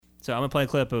So I'm going to play a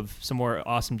clip of some more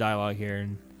awesome dialogue here.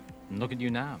 And look at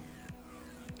you now.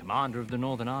 Commander of the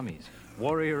Northern Armies.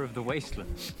 Warrior of the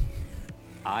Wastelands.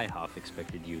 I half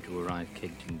expected you to arrive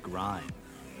caked in grime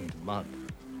and mud.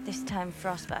 This time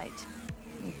frostbite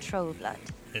and troll blood.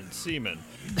 And semen.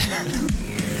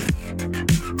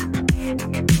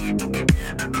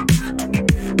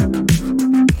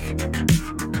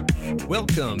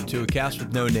 Welcome to A Cast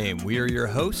with No Name. We are your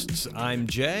hosts. I'm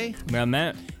Jay. I'm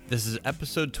Matt. This is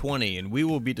episode 20, and we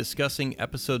will be discussing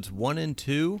episodes 1 and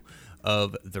 2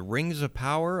 of The Rings of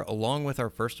Power, along with our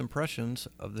first impressions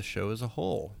of the show as a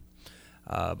whole.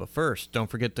 But first, don't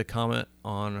forget to comment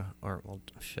on our... Well,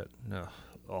 shit. No.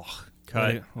 Oh,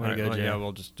 cut. Way to go, Jay. Yeah,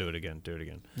 we'll just do it again. All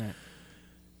right.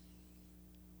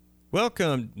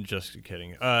 Welcome. Just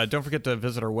kidding. Don't forget to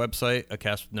visit our website,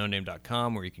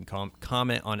 acastwithnoname.com, where you can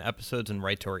comment on episodes and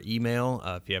write to our email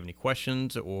if you have any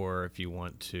questions or if you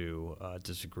want to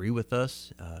disagree with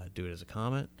us. Do it as a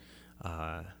comment.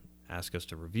 Ask us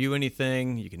to review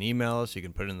anything. You can email us. You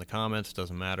can put it in the comments.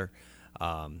 Doesn't matter.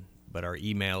 But our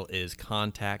email is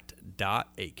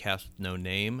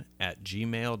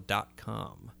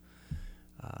contact.acastwithnoname@gmail.com.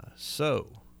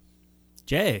 So,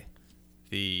 Jay.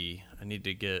 I need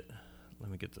to get... Let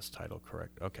me get this title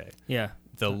correct. Okay. Yeah.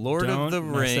 The Lord of the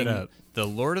Don't mess it Ring. up. The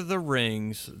Lord of the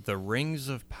Rings, The Rings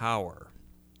of Power.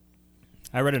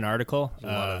 I read an article.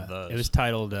 There's a lot of those. It was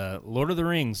titled Lord of the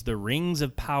Rings, The Rings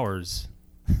of Powers.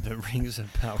 The Rings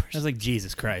of Powers. I was like,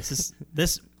 Jesus Christ.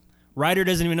 This writer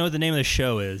doesn't even know what the name of the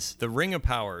show is. The Ring of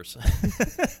Powers.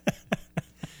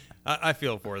 I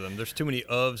feel for them. There's too many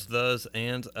ofs, thes,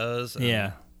 ands, us.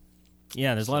 Yeah.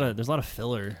 Yeah, there's a lot of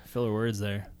filler words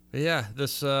there. But yeah,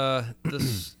 this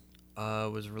was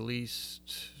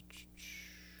released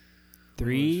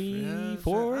 3,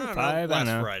 4, 5, I don't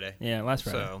know. Friday. Yeah, last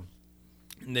Friday. So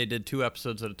and they did 2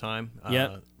 episodes at a time.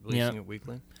 Releasing it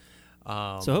weekly.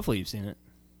 So hopefully you've seen it.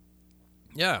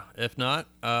 Yeah, if not,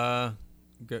 go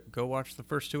watch the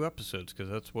first 2 episodes because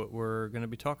that's what we're going to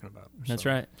be talking about. That's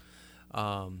right.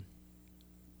 But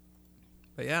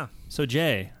yeah. So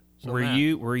Jay, So were Matt.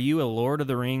 you a Lord of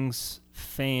the Rings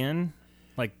fan?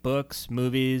 Like books,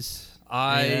 movies,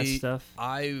 any of that stuff?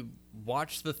 I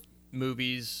watched the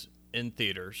movies in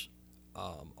theaters,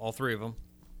 all 3 of them.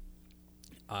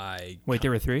 Wait,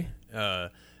 there were 3?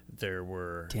 There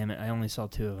were... Damn it, I only saw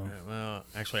 2 of them. Well,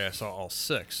 actually, I saw all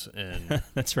 6 in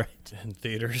That's right. in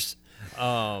theaters.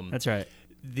 That's right.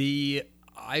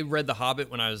 I read The Hobbit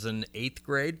when I was in 8th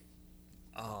grade,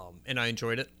 and I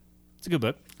enjoyed it. It's a good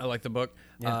book. I like the book.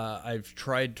 Yeah. I've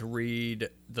tried to read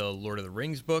the Lord of the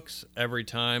Rings books every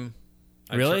time.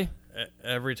 Really?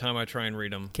 Every time I try and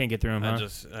read them, Can't get through them, huh?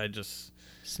 I just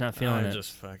not feeling it. I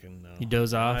just fucking know. You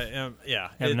doze off? Yeah.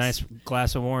 Have a nice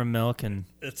glass of warm milk and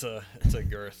It's a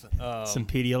girth. some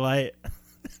Pedialyte.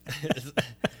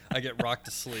 I get rocked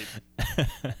to sleep.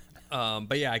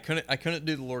 But yeah, I couldn't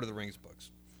do the Lord of the Rings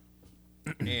books,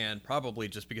 and probably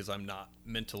just because I'm not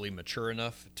mentally mature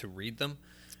enough to read them.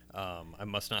 I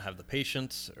must not have the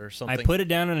patience or something. I put it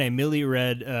down and I immediately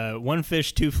read One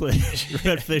Fish, Two Fish,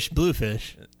 Red Fish, Blue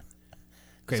Fish.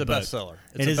 Great It's a book. bestseller.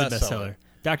 It is a bestseller.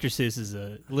 Dr. Seuss is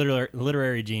a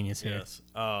literary genius here. Yes.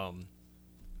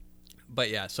 But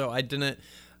yeah, so I didn't.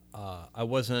 I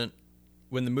wasn't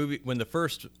when the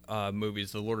first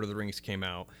movies, The Lord of the Rings, came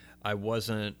out. I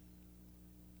wasn't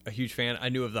a huge fan. I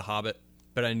knew of The Hobbit,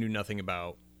 but I knew nothing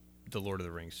about the Lord of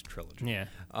the Rings trilogy. Yeah.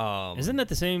 Isn't that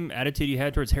the same attitude you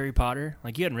had towards Harry Potter?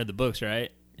 Like, you hadn't read the books, right?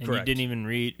 And Correct. you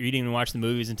didn't even watch the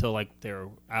movies until like they were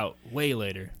out way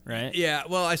later, right? Yeah.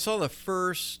 Well, I saw the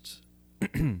first.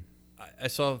 I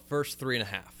saw the first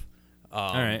 3.5.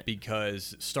 All right.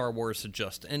 Because Star Wars had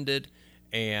just ended,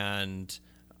 and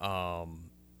my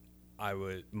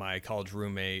college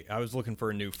roommate, I was looking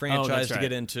for a new franchise to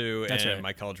get into, and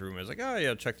my college roommate was like, "Oh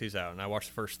yeah, check these out." And I watched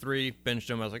the first 3, binged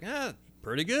them. I was like,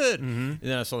 pretty good. Mm-hmm. And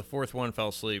then I saw the 4th one, fell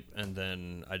asleep, and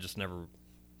then I just never.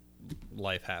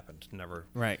 Life happened, never.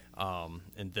 Right.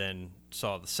 And then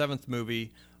saw the 7th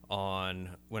movie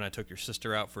on when I took your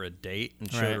sister out for a date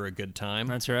and showed her a good time.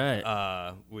 That's right.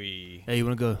 Hey, you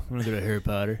want to go to Harry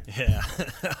Potter? Yeah.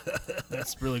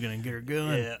 That's really gonna get her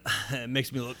going. Yeah. It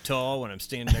makes me look tall when I'm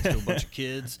standing next to a bunch of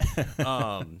kids.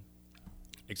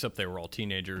 Except they were all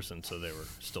teenagers, and so they were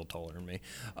still taller than me.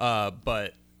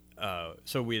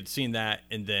 So we had seen that,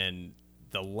 and then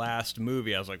the last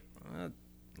movie, I was like,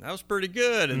 that was pretty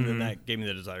good, and then that gave me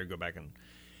the desire to go back and.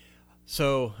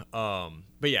 So,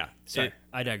 but yeah. Sorry,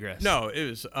 I digress. No, it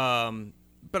was.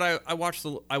 But I watched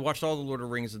all the Lord of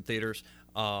the Rings in theaters,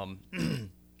 but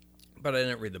I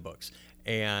didn't read the books,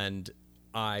 and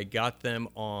I got them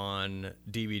on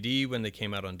DVD when they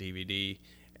came out on DVD,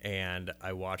 and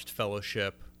I watched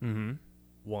Fellowship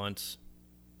once.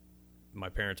 My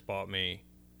parents bought me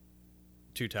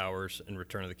Two Towers and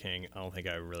Return of the King. I don't think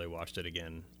I really watched it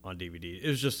again on DVD. It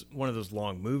was just one of those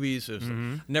long movies. It was,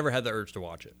 never had the urge to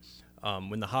watch it.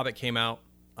 When The Hobbit came out,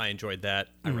 I enjoyed that.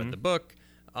 I read the book.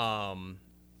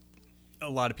 A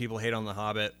lot of people hate on The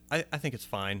Hobbit. I think it's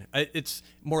fine. It's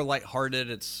more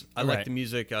lighthearted. I like the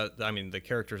music. I mean, the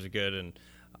characters are good,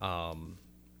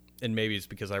 and maybe it's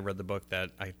because I read the book that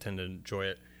I tend to enjoy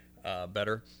it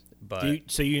better. But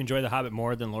so you enjoy The Hobbit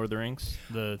more than Lord of the Rings,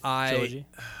 the trilogy?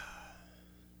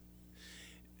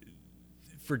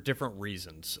 For different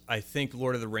reasons. I think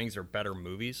Lord of the Rings are better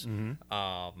movies.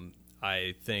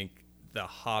 I think The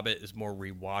Hobbit is more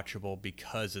rewatchable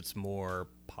because it's more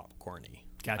popcorny.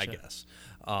 Gotcha. I guess.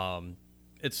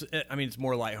 It's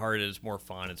more lighthearted. It's more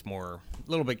fun. It's more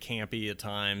a little bit campy at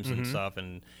times and stuff,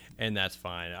 and that's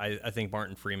fine. I think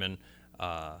Martin Freeman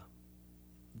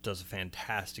does a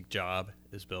fantastic job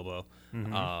as Bilbo,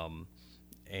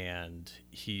 and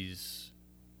he's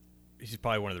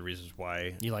probably one of the reasons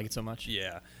why you like it so much.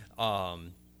 Yeah,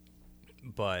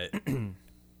 but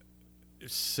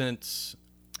since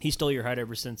he stole your heart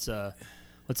ever since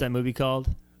what's that movie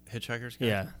called? Hitchhiker's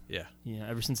Guide? Yeah.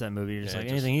 Ever since that movie, you're just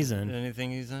anything he's in.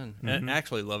 Anything he's in. And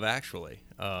actually, Love Actually.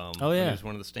 He was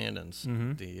one of the stand-ins.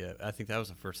 I think that was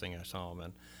the first thing I saw him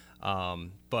in.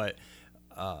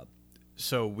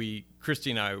 So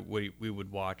Christy and I, we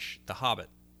would watch The Hobbit.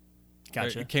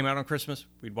 Gotcha. It came out on Christmas.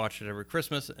 We'd watch it every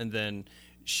Christmas, and then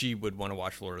she would want to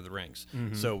watch Lord of the Rings.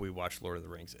 So we watched Lord of the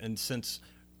Rings. And since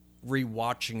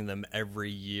rewatching them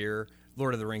every year,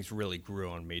 Lord of the Rings really grew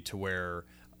on me to where,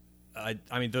 I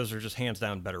mean, those are just hands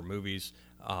down better movies,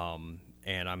 and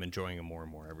I'm enjoying them more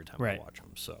and more every time I watch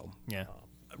them. So yeah,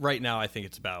 right now I think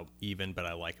it's about even, but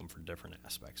I like them for different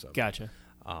aspects of it. Gotcha.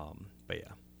 But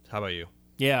yeah, how about you?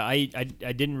 Yeah, I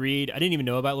didn't even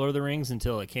know about Lord of the Rings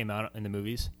until it came out in the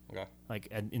movies. Okay. Like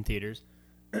in theaters.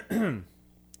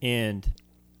 And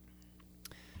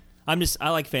I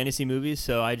like fantasy movies,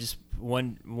 so I just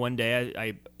one day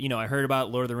I heard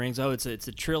about Lord of the Rings. Oh, it's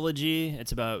a trilogy.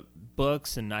 It's about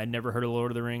books, and I'd never heard of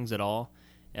Lord of the Rings at all.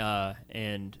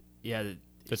 And yeah,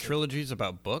 the trilogy's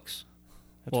about books.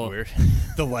 That's weird.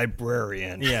 The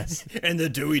Librarian. Yes. And the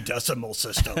Dewey Decimal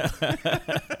System.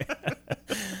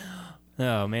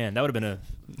 Oh man, that would have been a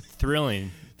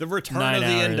thrilling. The Return of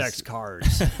the Index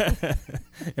Cards.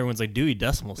 Everyone's like, Dewey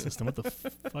Decimal System. What the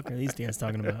fuck are these guys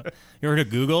talking about? You ever heard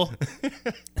of Google?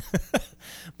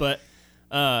 But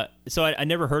so I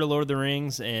never heard of Lord of the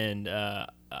Rings, and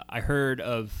I heard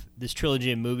of this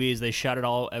trilogy of movies. They shot it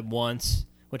all at once,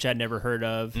 which I'd never heard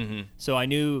of. So I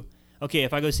knew, okay,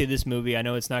 if I go see this movie, I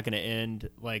know it's not going to end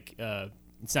like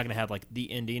it's not going to have like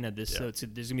the ending of this. Yeah. So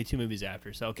there's going to be 2 movies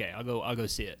after. So okay, I'll go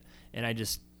see it, and I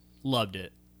just loved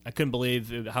it. I couldn't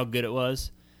believe how good it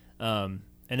was. And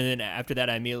then after that,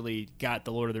 I immediately got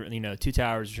the Lord of the, Two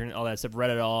Towers, all that stuff,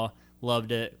 read it all,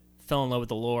 loved it, fell in love with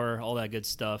the lore, all that good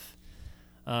stuff.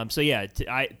 So yeah,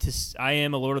 I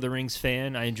am a Lord of the Rings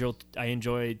fan. I enjoy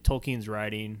Tolkien's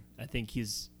writing. I think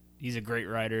he's a great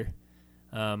writer.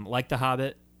 Like The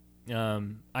Hobbit. I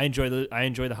enjoy the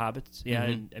Hobbits. Yeah,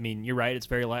 and, I mean, you're right. It's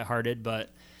very lighthearted,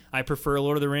 but I prefer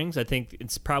Lord of the Rings. I think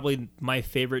it's probably my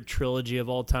favorite trilogy of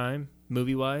all time,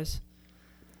 movie-wise,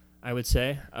 I would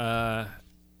say.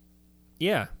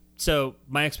 Yeah. So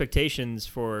my expectations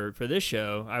for this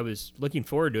show, I was looking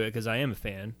forward to it because I am a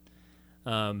fan.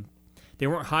 They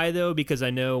weren't high, though, because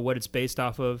I know what it's based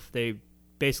off of. They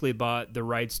basically bought the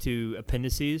rights to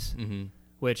appendices,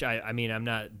 which, I mean, I'm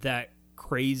not that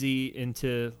crazy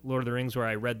into Lord of the Rings where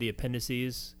I read the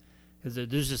appendices, because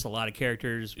there's just a lot of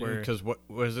characters where... Because what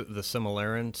was it, the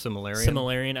Silmarillion?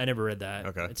 Silmarillion, I never read that.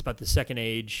 Okay. It's about the Second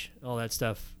Age, all that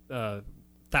stuff,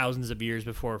 thousands of years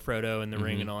before Frodo and the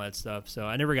Ring and all that stuff. So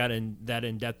I never got in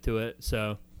depth to it.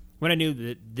 So when I knew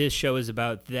that this show is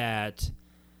about that,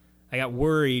 I got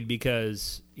worried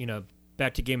because,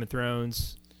 back to Game of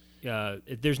Thrones,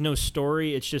 there's no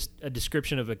story. It's just a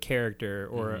description of a character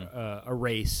or a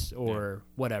race or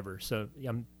whatever. So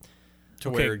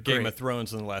where Game of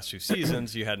Thrones in the last 2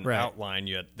 seasons, you had an outline.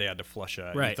 They had to flesh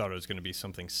out. You thought it was going to be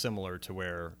something similar to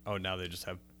where, now they just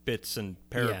have bits and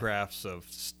paragraphs of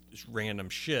random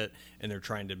shit, and they're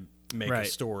trying to make a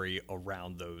story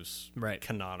around those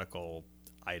canonical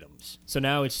items. So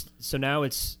now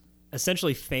it's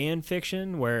essentially fan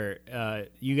fiction where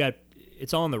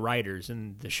it's all on the writers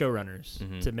and the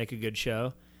showrunners to make a good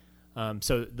show.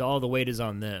 So all the weight is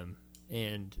on them,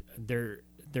 and they're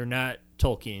not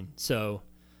Tolkien. So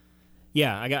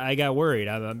yeah, I got worried.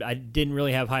 I didn't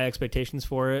really have high expectations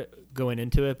for it going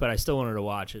into it, but I still wanted to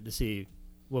watch it to see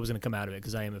was going to come out of it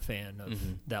because I am a fan of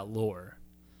that lore.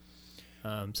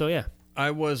 So yeah,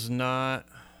 I was not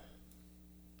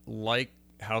like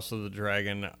House of the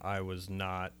Dragon. I was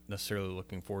not necessarily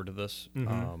looking forward to this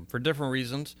for different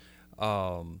reasons.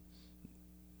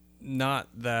 Not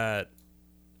that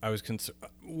I was concerned.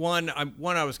 One,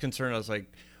 I was concerned. I was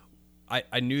like,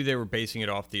 I knew they were basing it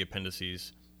off the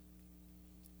appendices,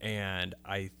 and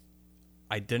I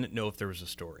didn't know if there was a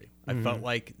story. I felt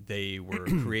like they were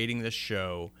creating this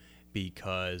show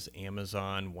because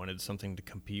Amazon wanted something to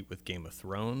compete with Game of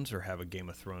Thrones or have a Game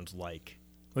of Thrones like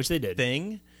which they did.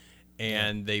 thing,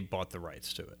 and they bought the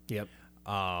rights to it. Yep.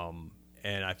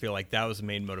 And I feel like that was the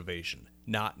main motivation,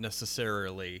 not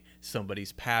necessarily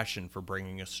somebody's passion for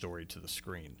bringing a story to the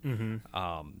screen.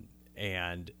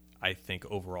 And I think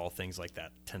overall things like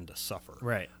that tend to suffer.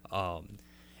 Right.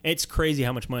 It's crazy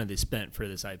how much money they spent for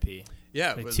this IP.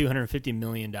 Yeah, like $250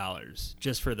 million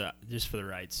just for the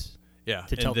rights. Yeah,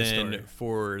 to tell and the then story.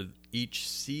 for each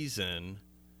season,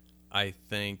 I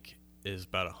think is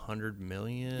about $100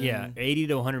 million. Yeah, 80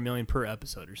 to 100 million per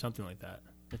episode or something like that.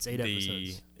 It's 8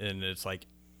 episodes. And it's like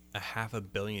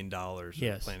 $500 million they're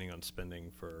Yes. planning on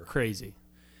spending for Crazy.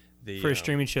 the For a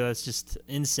streaming show, that's just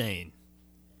insane.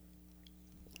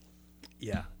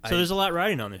 Yeah, So there's a lot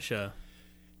riding on this show.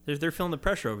 They're feeling the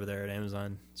pressure over there at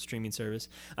Amazon streaming service.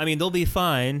 I mean, they'll be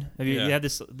fine. You have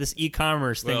this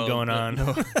e-commerce thing going on.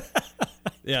 No.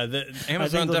 Yeah,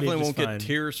 Amazon they'll be definitely just won't fine. get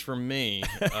tears from me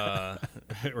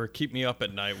or keep me up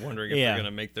at night wondering if Yeah. they're going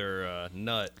to make their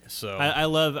nut. So I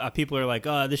love people are like,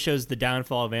 oh, this shows the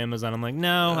downfall of Amazon. I'm like,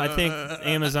 no, I think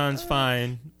Amazon's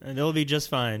fine. And they'll be just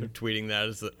fine. tweeting that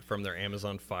as from their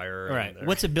Amazon Fire. All right.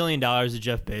 What's $1 billion to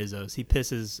Jeff Bezos?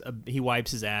 He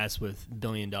wipes his ass with $1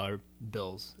 billion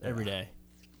bills every day.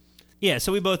 Yeah.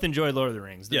 So we both enjoyed Lord of the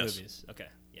Rings, the Yes. movies. Okay.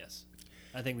 Yes.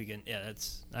 I think we can. Yeah.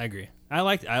 I agree.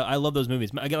 I love those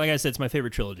movies. Like I said, it's my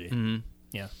favorite trilogy. Mm-hmm.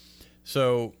 Yeah.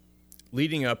 So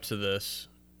leading up to this,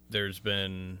 there's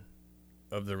been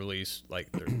of the release, like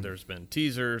there's been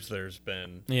teasers, there's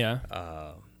been Yeah.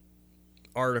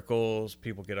 articles,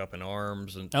 people get up in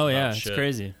arms and Oh yeah. about It's shit.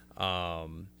 crazy. Have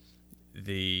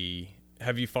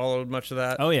you followed much of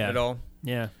that? Oh, yeah. At all?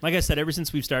 Yeah, like I said, ever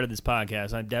since we've started this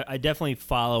podcast, I definitely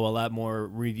follow a lot more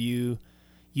review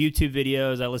YouTube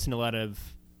videos. I listen to a lot of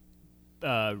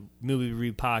movie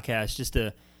review podcasts just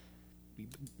to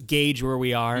gauge where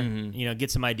we are.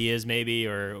 Get some ideas maybe,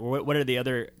 or what are the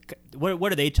other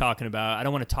what are they talking about? I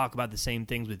don't want to talk about the same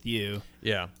things with you.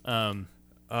 Yeah.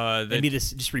 Maybe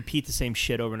just repeat the same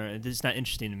shit over and over. It's not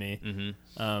interesting to me.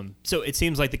 So it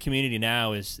seems like the community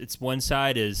now it's one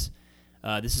side is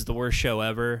this is the worst show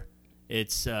ever.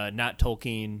 It's not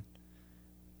Tolkien,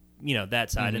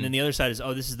 that side. And then the other side is,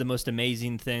 oh, this is the most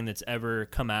amazing thing that's ever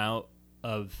come out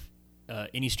of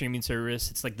any streaming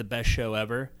service. It's like the best show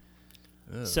ever.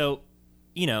 Ugh. So,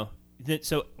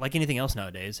 so like anything else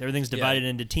nowadays, everything's divided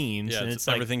into teams. Yeah, and it's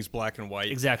like, everything's black and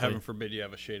white. Exactly. Heaven forbid you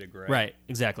have a shade of gray. Right,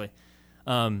 exactly.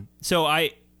 So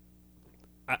I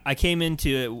came into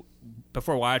it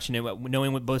before watching it,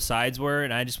 knowing what both sides were,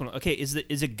 and I just went, okay, is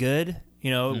it good?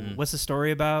 What's the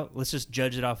story about? Let's just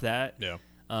judge it off that. Yeah.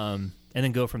 And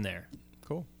then go from there.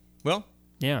 Cool. Well,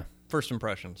 yeah. First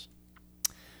impressions.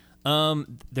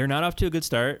 They're not off to a good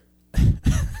start,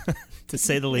 to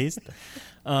say the least.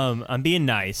 I'm being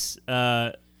nice.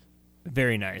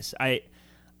 Very nice. I'm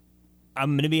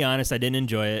going to be honest, I didn't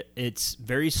enjoy it. It's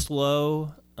very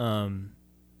slow.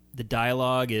 The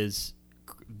dialogue is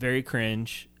very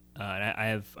cringe. I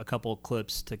have a couple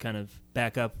clips to kind of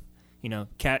back up,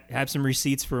 have some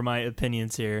receipts for my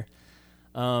opinions here.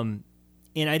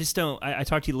 And I just don't, I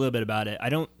talked to you a little bit about it.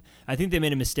 I think they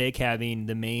made a mistake having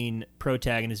the main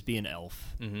protagonist be an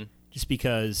elf. Mm-hmm. Just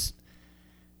because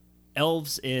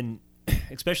elves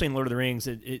especially in Lord of the Rings,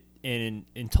 in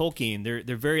Tolkien,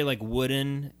 they're very like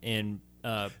wooden and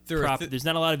there's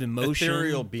not a lot of emotion.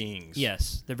 Ethereal beings.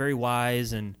 Yes, they're very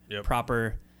wise and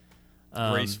proper,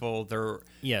 graceful.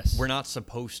 Yes, we're not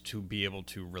supposed to be able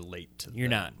to relate to them. You're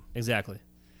not exactly.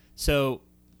 So,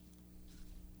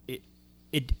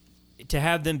 to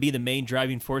have them be the main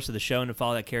driving force of the show and to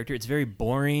follow that character, it's very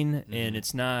boring and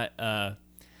it's not.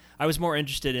 I was more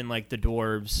interested in like the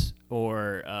dwarves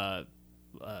or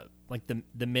like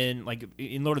the men, like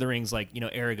in Lord of the Rings, like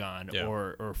Aragorn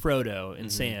or Frodo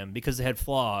and Sam, because they had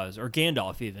flaws, or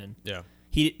Gandalf even. Yeah,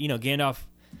 Gandalf.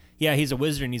 Yeah, he's a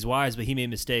wizard and he's wise, but he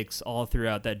made mistakes all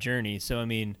throughout that journey. So I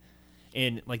mean,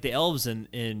 and like the elves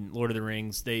in Lord of the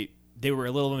Rings, they were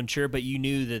a little immature, but you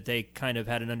knew that they kind of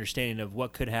had an understanding of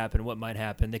what could happen, what might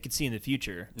happen. They could see in the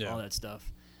future, all that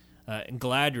stuff. And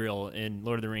Galadriel in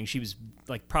Lord of the Rings, she was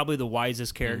like probably the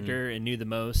wisest character and knew the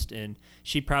most, and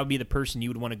she'd probably be the person you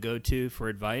would want to go to for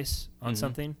advice on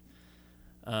something.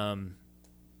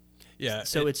 Yeah.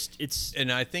 So it's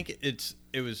and I think it's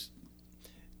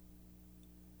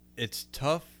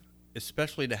tough,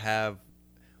 especially to have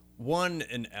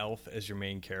an elf as your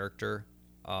main character.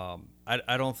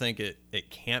 I don't think it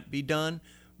can't be done,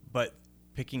 but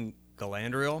picking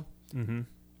Galadriel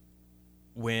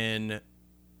when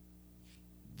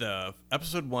the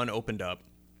episode 1 opened up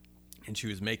and she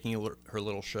was making her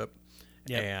little ship,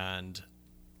 and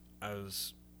I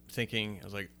was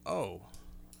like, oh,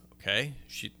 okay,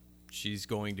 she's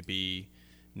going to be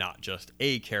not just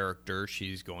a character,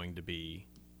 she's going to be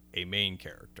a main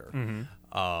character.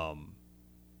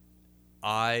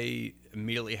 I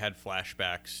immediately had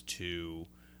flashbacks to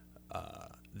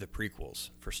the prequels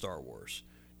for Star Wars,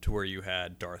 to where you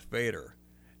had Darth Vader,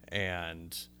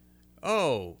 and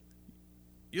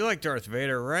you like Darth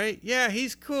Vader, right? Yeah,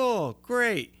 he's cool.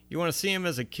 Great. You want to see him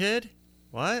as a kid?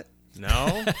 What?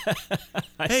 No.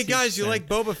 Hey guys, you like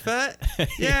Boba Fett?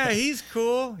 Yeah, he's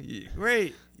cool.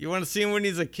 Great. You want to see him when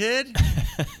he's a kid?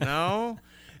 No.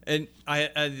 And I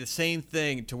had the same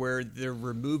thing, to where they are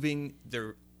removing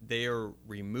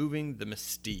the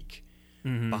mystique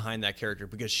behind that character,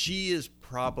 because she is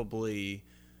probably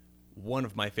one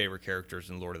of my favorite characters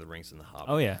in Lord of the Rings and the Hobbit.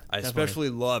 Oh yeah, I especially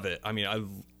love it. I mean,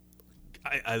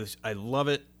 I love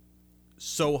it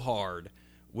so hard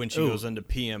when she goes into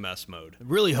PMS mode,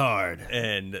 really hard,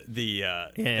 and the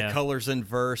colors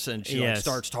inverse, and she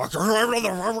starts talking.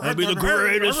 I'd be the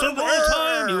greatest of all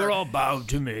time. You are all bowed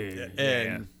to me.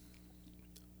 And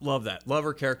love that. Love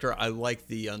her character. I like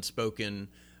the unspoken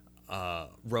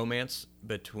romance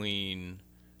between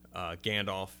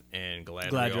Gandalf and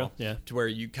Galadriel, to where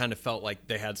you kind of felt like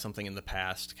they had something in the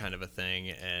past, kind of a thing.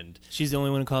 And she's the only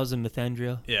one who calls him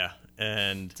Mithrandir. Yeah,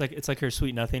 and it's like her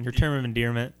sweet nothing, her term of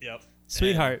endearment. Yep.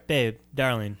 Sweetheart, babe,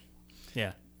 darling.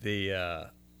 Yeah.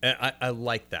 I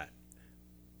like that.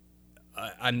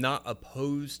 I'm not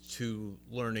opposed to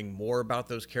learning more about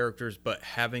those characters, but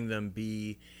having them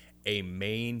be a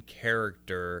main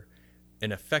character,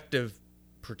 an effective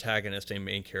protagonist, a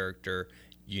main character,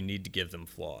 you need to give them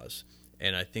flaws.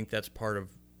 And I think that's part of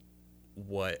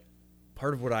what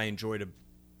I enjoyed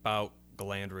about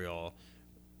Galadriel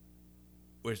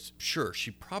was, sure,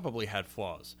 she probably had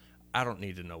flaws. I don't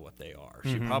need to know what they are.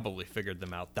 She probably figured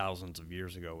them out thousands of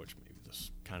years ago, which maybe this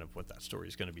is kind of what that story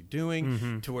is going to be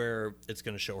doing, to where it's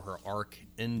going to show her arc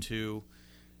into,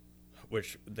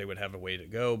 which they would have a way to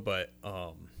go. But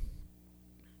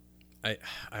I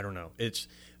don't know. It's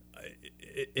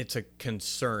a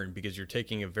concern, because you're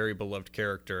taking a very beloved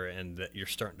character and that you're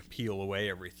starting to peel away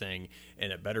everything,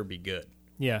 and it better be good.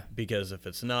 Yeah. Because if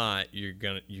it's not, you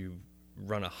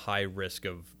run a high risk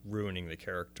of ruining the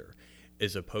character,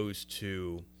 as opposed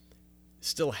to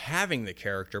still having the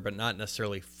character but not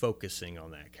necessarily focusing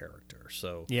on that character.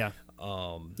 So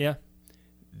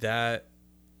that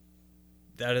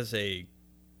is a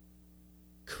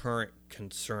current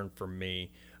concern for me.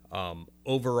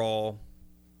 Overall,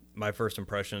 my first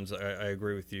impressions, I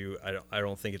agree with you. I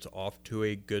don't think it's off to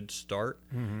a good start.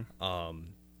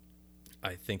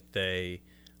 I think they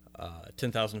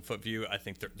 10,000 foot view. I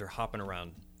think they're hopping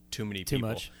around too many people. Too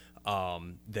much.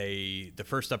 The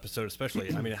first episode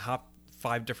especially, I mean, it hopped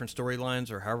 5 different storylines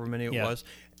or however many it was,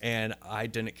 and I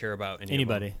didn't care about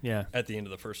anybody. At the end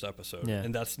of the first episode,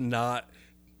 and that's not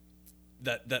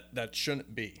that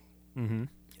shouldn't be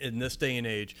in this day and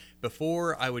age.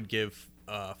 Before, I would give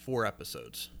 4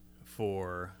 episodes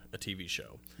for a TV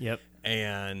show. Yep.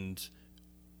 And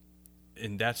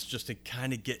that's just to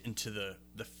kind of get into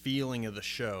the feeling of the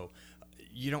show.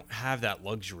 You don't have that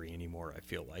luxury anymore, I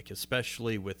feel like,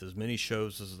 especially with as many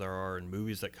shows as there are and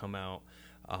movies that come out.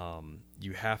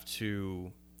 You have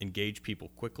to engage people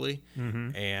quickly,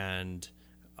 and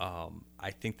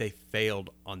I think they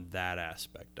failed on that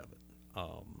aspect of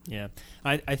it.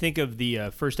 I think of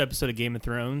the first episode of Game of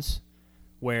Thrones,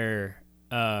 where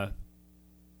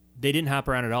they didn't hop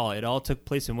around at all. It all took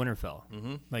place in Winterfell.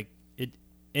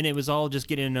 And it was all just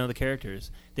getting to know the characters.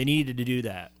 They needed to do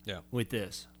that with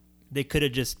this. They could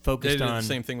have just focused they did on the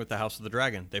same thing with the House of the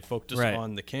Dragon. They focused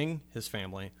on the king, his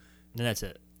family, and that's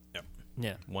it. Yep.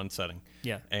 Yeah. One setting.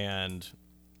 Yeah. And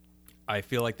I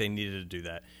feel like they needed to do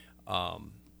that.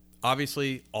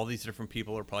 Obviously, all these different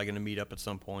people are probably going to meet up at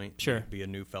some point. Sure. Be a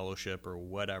new fellowship or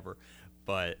whatever.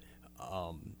 But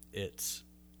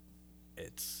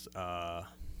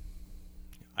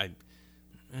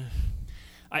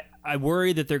I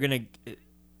worry that they're going to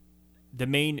the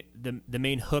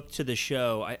main hook to the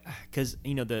show, because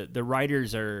the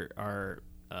writers are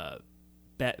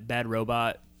Bad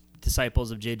Robot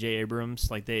disciples of J.J. Abrams.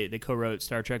 Like they co-wrote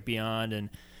Star Trek Beyond, and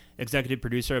executive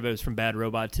producer of it was from Bad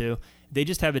Robot too. They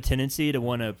just have a tendency to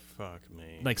want to Fuck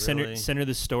me. like Really? center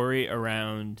the story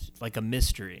around like a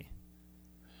mystery.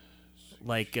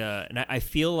 Like, and I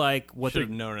feel like what Should they're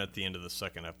have known at the end of the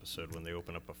second episode when they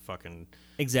open up a fucking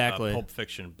exactly Pulp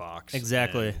Fiction box.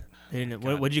 exactly. and-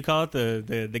 What would you call it?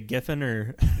 The Giffen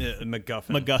or MacGuffin.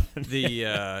 MacGuffin.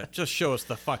 The just show us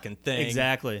the fucking thing.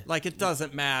 Exactly. Like it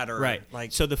doesn't matter. Right.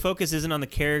 Like So the focus isn't on the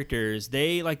characters.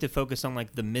 They like to focus on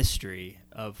like the mystery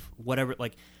of whatever.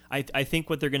 Like I think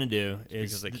what they're gonna do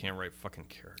is because they can't write fucking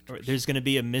characters. there's gonna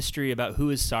be a mystery about who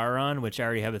is Sauron, which I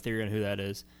already have a theory on who that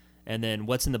is, and then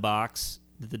what's in the box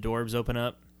that the dwarves open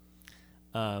up,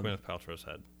 Gwyneth Paltrow's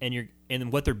head. and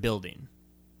then what they're building.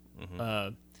 Mm-hmm.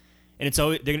 And it's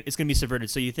always it's gonna be subverted.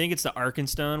 So you think it's the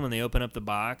Arkenstone when they open up the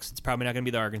box? It's probably not gonna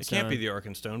be the Arkenstone. It can't be the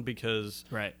Arkenstone because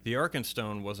Right. the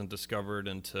Arkenstone wasn't discovered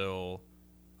until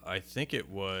I think it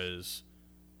was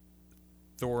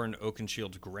Thorin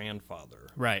Oakenshield's grandfather.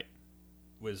 Right.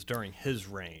 Was during his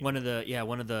reign. One of the and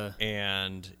one of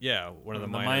the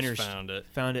miners found it.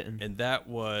 Found it. And that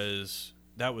was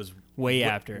Way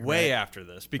after, way right. after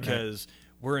this because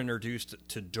we're introduced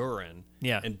to Durin.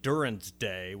 Yeah. And Durin's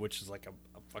Day, which is like a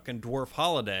fucking dwarf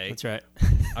holiday. That's right.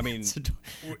 I mean, it's a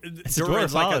Durin's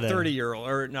dwarf like holiday. a 30-year-old,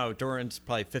 or no, Durin's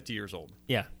probably 50 years old.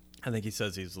 Yeah. I think he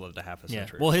says he's lived a half a Yeah.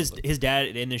 century. Well, or his something.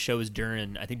 dad in the show is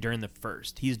Durin. I think Durin the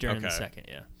first. He's Durin the Okay. second.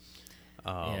 Yeah.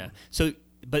 Um, Yeah. So,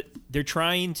 but they're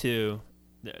trying to,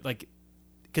 like,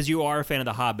 because you are a fan of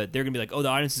The Hobbit, they're gonna be like, oh, the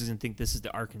audience is gonna think this is the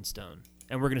Arkenstone,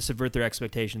 and we're gonna subvert their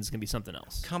expectations. It's gonna be something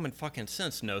else. Common fucking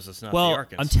sense knows it's not Well, the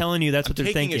Arkansas. I'm telling you, that's what I'm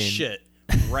they're taking thinking. a shit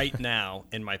right now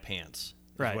in my pants.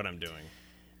 Is Right. what I'm doing.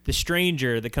 The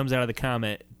stranger that comes out of the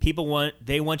comet,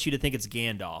 they want you to think it's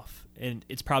Gandalf, and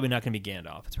it's probably not gonna be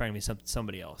Gandalf. It's probably gonna be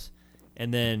somebody else.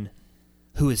 And then,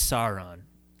 who is Sauron?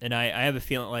 And I have a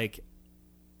feeling like,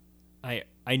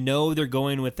 I know they're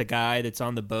going with the guy that's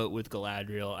on the boat with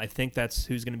Galadriel. I think that's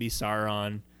who's going to be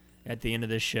Sauron at the end of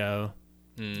this show.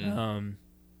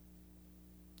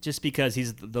 Just because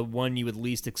he's the one you would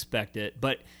least expect it.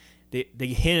 But they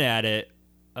hint at it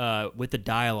with the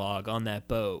dialogue on that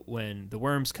boat when the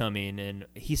worm's coming, and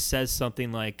he says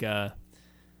something like your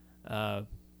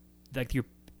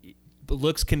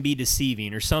looks can be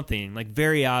deceiving or something, like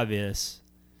very obvious.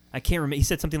 I can't remember. He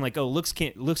said something like, "Oh, looks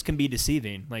can be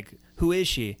deceiving." Like, who is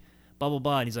she? Blah blah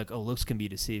blah. And he's like, "Oh, looks can be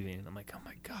deceiving." And I'm like, "Oh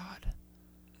my god."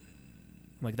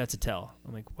 I'm like, "That's a tell."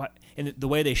 I'm like, "What?" And the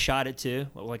way they shot it too,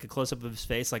 like a close up of his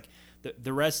face, like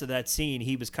the rest of that scene,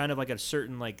 he was kind of like at a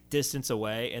certain like distance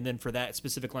away, and then for that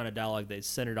specific line of dialogue, they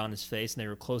centered on his face and they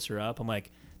were closer up. I'm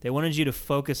like, they wanted you to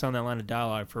focus on that line of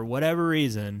dialogue for whatever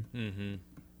reason. Mm-hmm.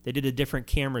 They did a different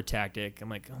camera tactic. I'm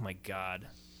like, oh my god.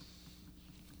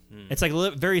 It's like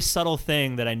a very subtle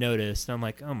thing that I noticed. And I'm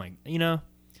like, oh my,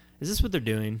 is this what they're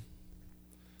doing?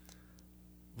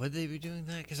 Would they be doing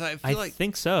that? Because I feel I like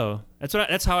think so.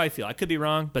 That's how I feel. I could be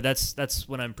wrong, but that's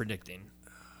what I'm predicting.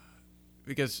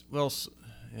 because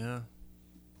yeah,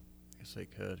 I guess they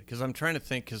could. Because I'm trying to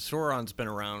think. Because Sauron's been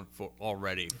around for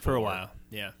For a while.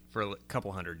 Yeah. for a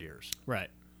couple hundred years. Right.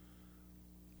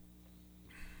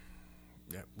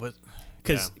 Yeah. What?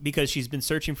 Because she's been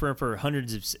searching for him for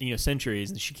hundreds of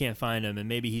centuries, and she can't find him, and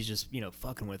maybe he's just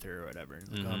fucking with her or whatever.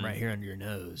 Like, oh, I'm right here under your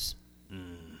nose.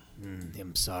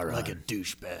 I'm sorry. Like a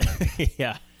douchebag.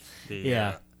 yeah.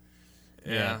 Yeah.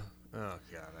 Yeah. Oh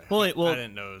god. Well, I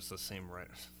didn't know it was the same writer.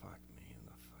 Fuck me in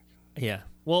the fucking. Yeah.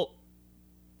 Well,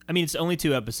 I mean, it's only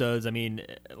 2 episodes. I mean,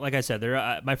 like I said,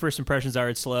 my first impressions are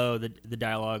it's slow. The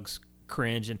dialogue's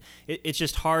cringe, and it's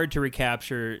just hard to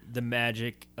recapture the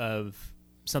magic of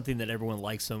something that everyone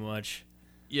likes so much.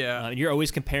 Yeah. And you're always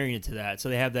comparing it to that, so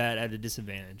they have that at a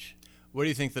disadvantage. What do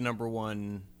you think the number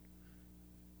one?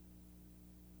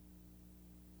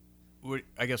 What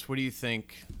do you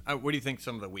think? What do you think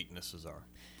some of the weaknesses are?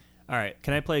 All right,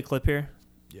 can I play a clip here?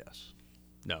 Yes.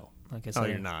 No. Like I said,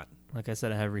 you're not. Like I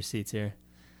said, I have receipts here.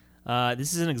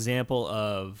 This is an example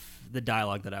of the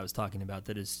dialogue that I was talking about.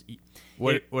 That is,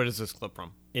 What is this clip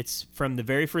from? It's from the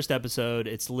very first episode.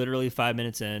 It's literally 5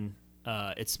 minutes in.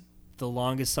 It's the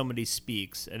longest somebody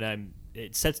speaks, and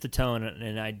it sets the tone,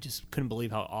 and I just couldn't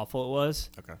believe how awful it was.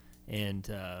 Okay. And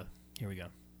here we go.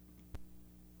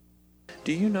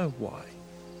 Do you know why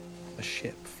a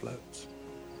ship floats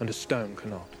and a stone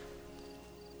cannot?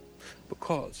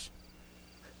 Because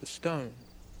the stone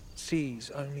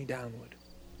sees only downward.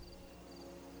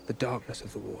 The darkness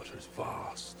of the water is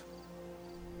vast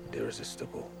and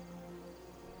irresistible.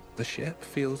 The ship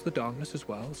feels the darkness as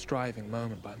well, striving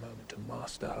moment by moment to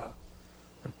master her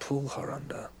and pull her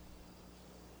under.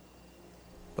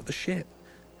 But the ship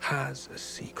has a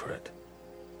secret.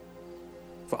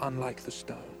 For unlike the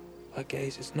stone, her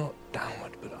gaze is not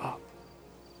downward but up,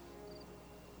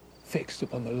 fixed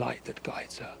upon the light that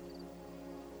guides her,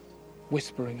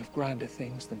 whispering of grander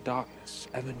things than darkness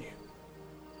ever knew.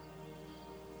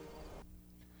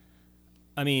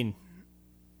 I mean,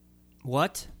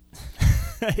 what?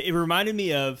 It reminded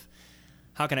me of,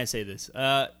 how can I say this?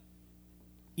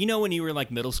 You know when you were in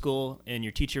like middle school and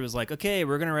your teacher was like, okay,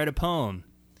 we're going to write a poem.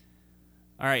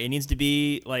 All right, it needs to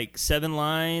be like 7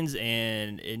 lines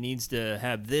and it needs to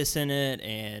have this in it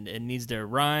and it needs to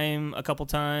rhyme a couple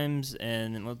times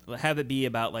and have it be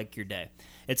about like your day.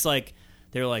 It's like,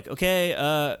 they're like,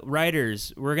 okay,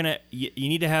 writers, you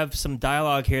need to have some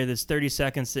dialogue here that's 30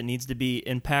 seconds that needs to be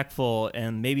impactful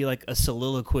and maybe like a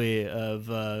soliloquy of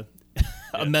a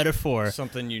metaphor.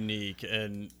 Something unique.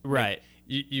 And right.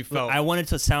 You felt... I wanted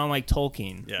to sound like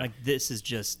Tolkien. Yeah. Like, this is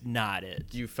just not it.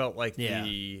 You felt like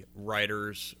the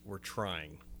writers were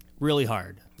trying. Really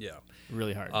hard. Yeah.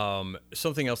 Really hard.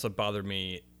 Something else that bothered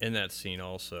me in that scene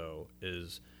also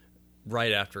is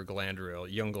right after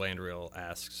young Glandriel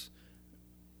asks,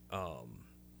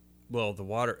 well, the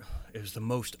water... It was the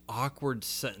most awkward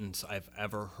sentence I've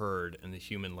ever heard in the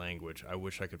human language. I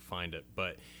wish I could find it,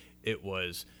 but it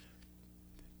was...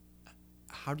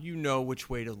 How do you know which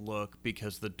way to look?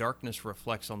 Because the darkness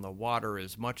reflects on the water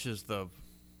as much as the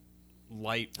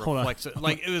light reflects.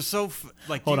 Like, it was so...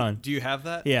 like, Hold on. Do you have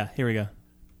that? Yeah, here we go.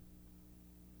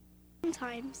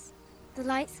 Sometimes the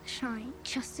lights shine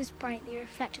just as brightly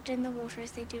reflected in the water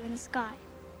as they do in the sky.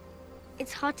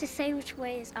 It's hard to say which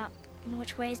way is up and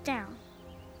which way is down.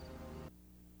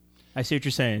 I see what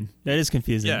you're saying. That is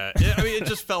confusing. Yeah, I mean, it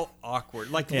just felt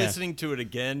awkward. Like, listening to it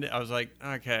again, I was like,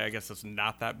 okay, I guess it's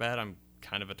not that bad. I'm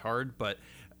kind of a tard, but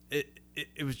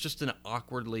it was just an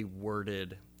awkwardly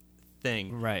worded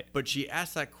thing. Right. But she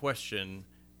asked that question,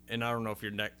 and I don't know if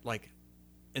you're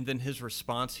and then his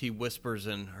response, he whispers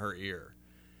in her ear.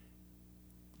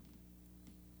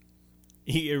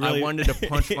 I wanted to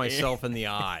punch myself in the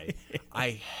eye. I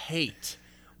hate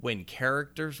when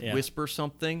characters whisper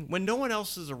something when no one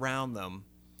else is around them.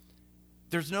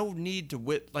 There's no need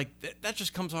to that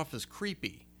just comes off as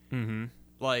creepy. Mm-hmm.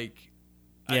 Like,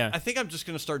 I think I'm just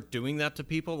going to start doing that to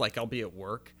people. Like, I'll be at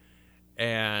work,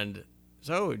 and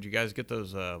so, did you guys get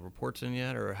those reports in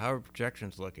yet, or how are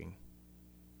projections looking?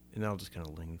 And I'll just kind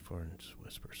of lean forward and just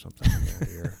whisper something in their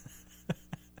ear,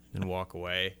 and walk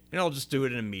away. And I'll just do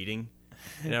it in a meeting,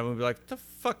 and everyone will be like, "What the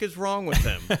fuck is wrong with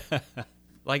them?"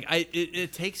 Like,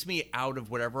 it takes me out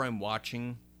of whatever I'm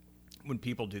watching when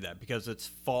people do that, because it's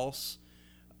false,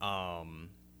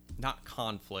 not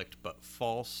conflict, but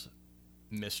false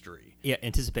mystery. Yeah,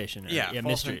 anticipation. Yeah,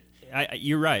 mystery.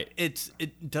 You're right.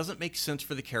 It doesn't make sense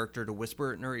for the character to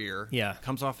whisper it in her ear. Yeah. It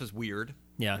comes off as weird.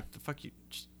 Yeah. Like, the fuck you...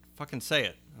 Just fucking say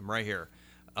it. I'm right here.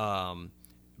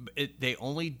 They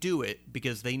only do it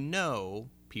because they know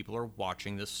people are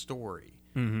watching this story.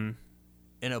 Mm-hmm.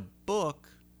 In a book,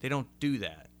 they don't do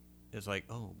that. It's like,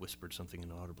 oh, whispered something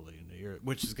inaudibly in the ear,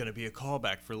 which is going to be a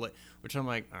callback for which I'm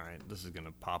like, all right, this is going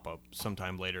to pop up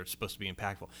sometime later. It's supposed to be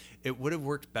impactful. It would have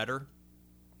worked better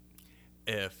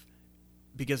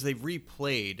because they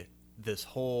replayed this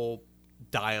whole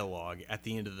dialogue at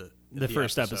the end of the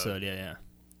first episode. Yeah.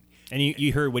 And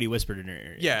you heard what he whispered in her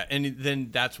ear. Yeah, and then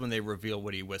that's when they reveal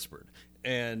what he whispered.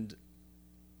 But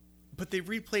they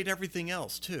replayed everything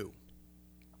else too.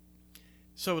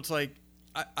 So it's like,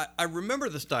 I remember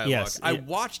this dialogue. Yes, I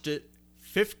watched it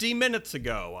 50 minutes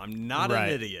ago. I'm not an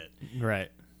idiot.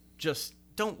 Right. Just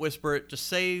don't whisper it. Just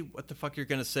say what the fuck you're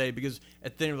going to say, because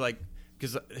at the end,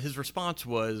 because his response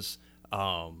was,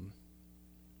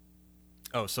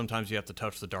 sometimes you have to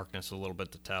touch the darkness a little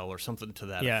bit to tell, or something to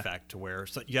that effect, to where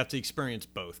you have to experience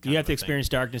both. You have to experience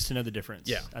darkness to know the difference.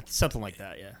 Yeah. Something like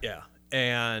that, yeah. Yeah.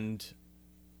 And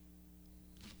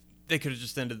they could have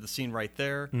just ended the scene right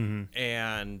there,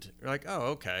 and you're like, oh,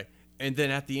 okay. And then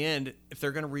at the end, if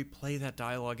they're going to replay that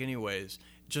dialogue anyways,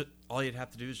 just all you'd have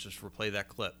to do is just replay that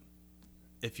clip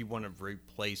if you want to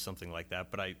replay something like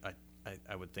that. But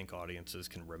I would think audiences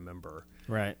can remember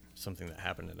something that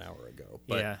happened an hour ago.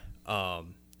 But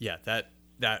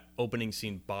that opening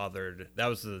scene that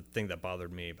was the thing that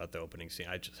bothered me about the opening scene.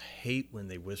 I just hate when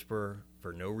they whisper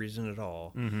for no reason at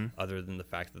all, other than the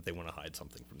fact that they want to hide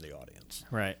something from the audience.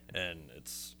 Right. And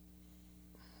it's,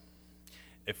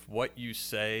 if what you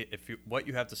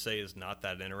have to say is not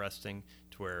that interesting,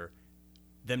 to where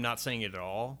them not saying it at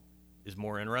all is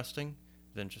more interesting,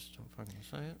 then just don't fucking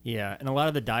say it. Yeah, and a lot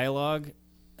of the dialogue,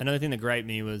 another thing that griped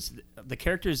me was the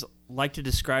characters like to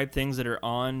describe things that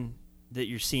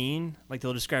you're seeing. Like,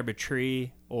 they'll describe a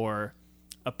tree or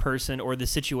a person or the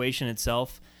situation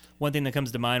itself. One thing that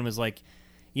comes to mind was like,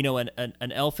 you know,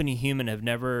 an elf and a human have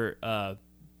never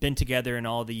been together in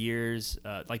all the years.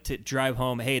 Like to drive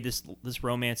home, hey, this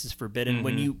romance is forbidden.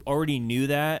 When you already knew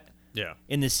that,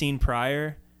 in the scene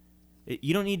prior,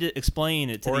 you don't need to explain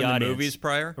it to or the in audience. the movies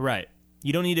prior, Right?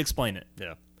 You don't need to explain it.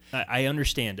 Yeah, I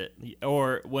understand it.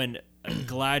 Or when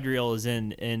Galadriel is in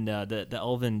the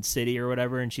Elven city or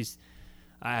whatever, and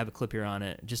I have a clip here on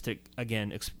it just to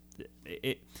again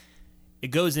it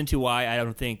goes into why I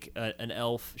don't think an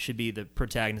elf should be the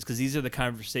protagonist, because these are the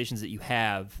conversations that you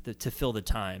have to fill the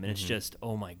time, and it's just,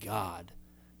 oh my god,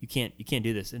 you can't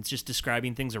do this. And it's just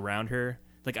describing things around her.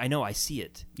 Like, I know, I see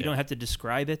it. You don't have to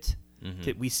describe it.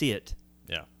 We see it.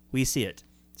 Yeah, we see it.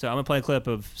 So I'm gonna play a clip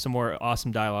of some more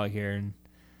awesome dialogue here, and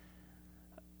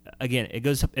again,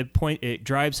 it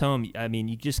drives home. I mean,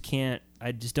 you just can't.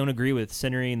 I just don't agree with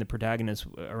centering the protagonist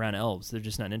around elves. They're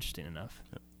just not interesting enough.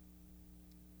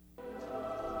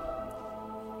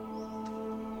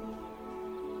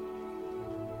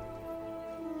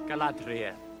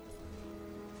 Galadriel.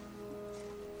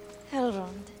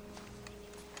 Elrond.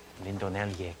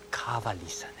 Lindonelje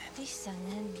kavalisanen.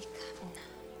 Lisanen mikavna.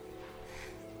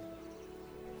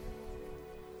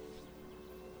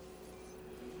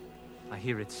 I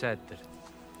hear it said that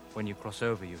when you cross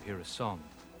over, you hear a song,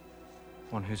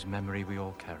 one whose memory we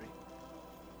all carry.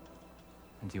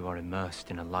 And you are immersed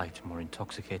in a light more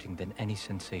intoxicating than any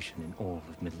sensation in all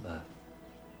of Middle-earth.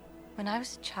 When I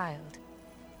was a child,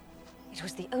 it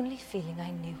was the only feeling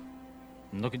I knew.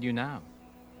 And look at you now.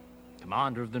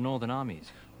 Commander of the Northern Armies,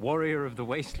 warrior of the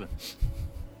Wasteland.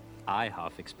 I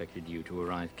half expected you to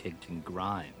arrive caked in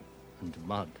grime and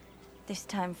mud. This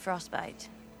time frostbite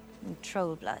and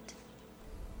troll blood.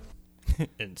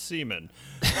 and semen.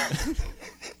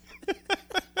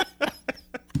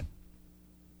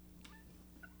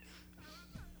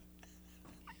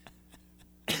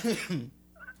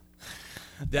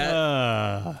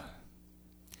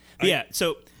 Yeah,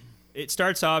 so it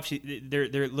starts off.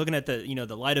 They're looking at the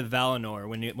the light of Valinor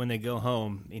when they go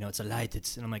home. It's a light.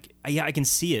 And I'm like, yeah, I can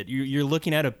see it. You're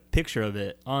looking at a picture of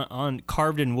it on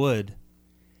carved in wood,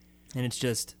 and it's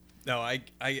just. No, I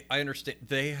understand.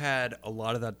 They had a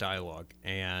lot of that dialogue,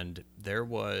 and there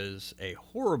was a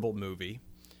horrible movie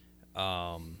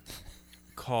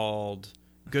called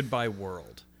Goodbye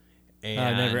World. And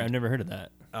I've never heard of that.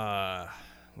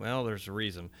 Well, there's a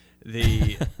reason.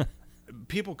 The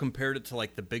people compared it to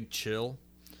like The Big Chill.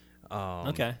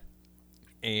 Okay.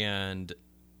 And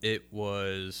it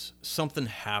was something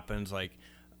happens like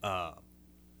a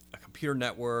computer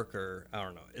network, or I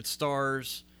don't know. It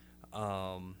stars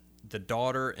the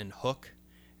daughter in Hook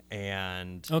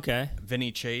and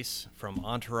Vinny Chase from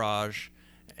Entourage.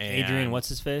 And, Adrian, what's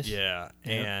his face? Yeah,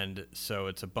 yep. And so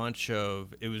it's a bunch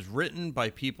of. It was written by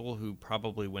people who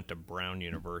probably went to Brown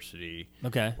University.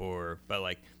 Okay. But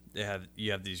like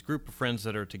you have these group of friends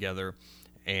that are together,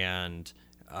 and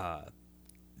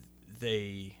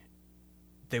they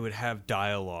would have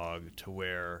dialogue to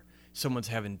where someone's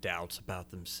having doubts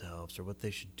about themselves or what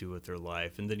they should do with their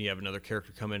life, and then you have another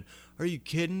character come in. Are you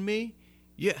kidding me?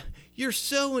 Yeah, you're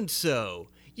so and so.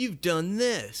 You've done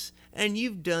this. And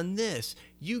you've done this.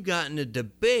 You got in a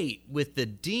debate with the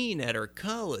dean at our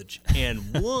college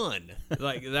and won.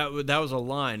 Like that was a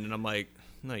line, and I'm like,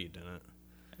 no, you didn't.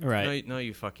 Right? No,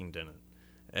 you fucking didn't.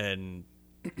 And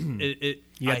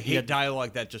I hate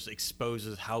dialogue that just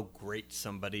exposes how great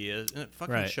somebody is. And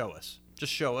fucking show us.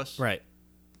 Just show us. Right.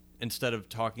 Instead of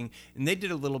talking. And they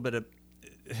did a little bit of,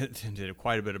 did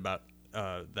quite a bit about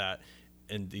that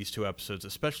in these two episodes,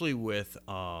 especially with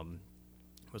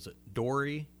was it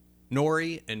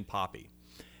Nori and Poppy.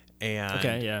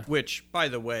 And which, by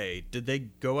the way, did they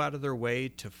go out of their way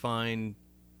to find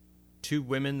two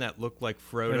women that look like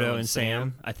Frodo and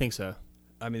Sam? I think so.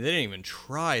 I mean, they didn't even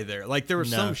try there. Like, there were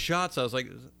some shots I was like,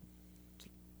 it's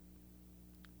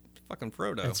fucking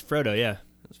Frodo. It's Frodo, yeah.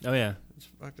 It's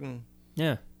fucking...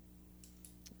 Yeah.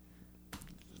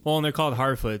 Well, and they're called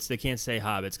Harfoots. They can't say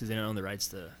Hobbits because they don't own the rights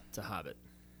to Hobbit.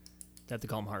 They have to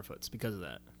call them Harfoots because of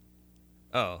that.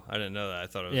 Oh, I didn't know that. I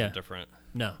thought it was a different...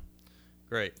 No.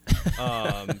 Great.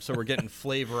 So we're getting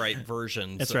flavorite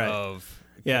versions of...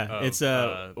 Yeah, it's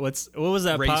what was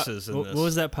that races pop? in this. What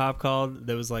was that pop called?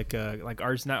 That was like not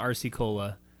RC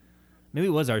Cola. Maybe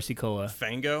it was RC Cola.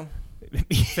 Fango?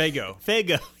 Fago.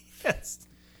 Yes.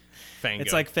 Fango.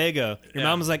 It's like Fago. Your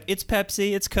mom was like, "It's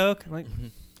Pepsi, it's Coke." I'm like,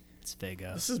 it's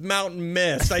Fago. This is Mountain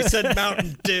Mist. I said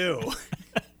Mountain Dew.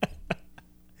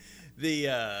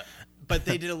 But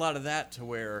they did a lot of that to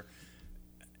where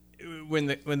when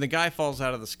the guy falls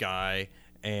out of the sky,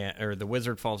 or the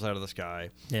wizard falls out of the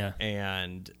sky, yeah,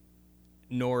 and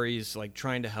Nori's like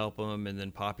trying to help him, and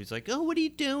then Poppy's like, "Oh, what are you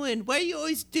doing? Why are you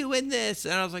always doing this?"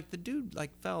 And I was like, "The dude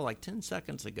like fell like 10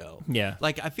 seconds ago." Yeah.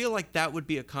 Like I feel like that would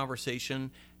be a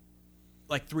conversation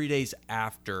like 3 days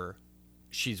after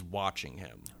she's watching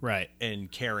him. Right. And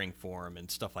caring for him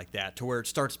and stuff like that, to where it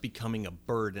starts becoming a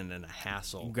burden and a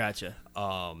hassle. Gotcha.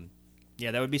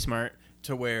 Yeah, that would be smart.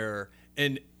 To where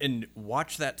and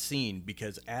watch that scene,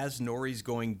 because as Nori's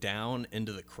going down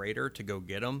into the crater to go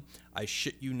get him, I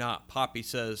shit you not, Poppy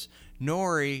says,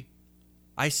 "Nori,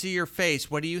 I see your face.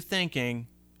 What are you thinking?"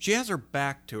 She has her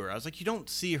back to her. I was like, you don't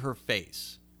see her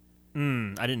face.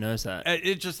 I didn't notice that.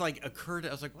 It just like occurred.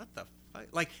 I was like, what the fuck?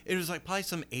 Like it was like probably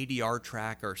some ADR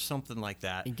track or something like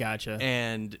that. Gotcha.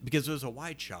 And because it was a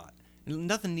wide shot,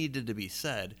 nothing needed to be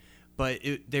said, but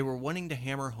they were wanting to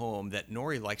hammer home that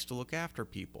Nori likes to look after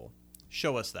people.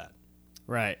 Show us that.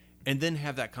 Right. And then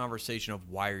have that conversation of,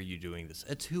 why are you doing this?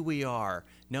 It's who we are.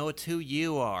 No, it's who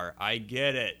you are. I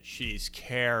get it. She's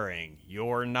caring.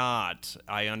 You're not.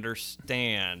 I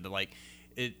understand. Like,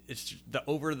 it's the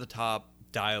over-the-top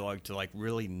dialogue to, like,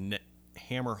 really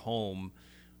hammer home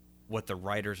what the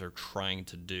writers are trying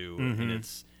to do, and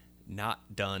it's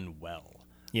not done well.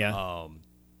 Yeah.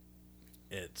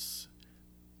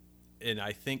 And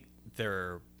I think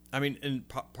and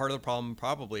part of the problem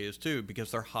probably is too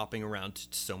because they're hopping around to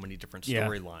so many different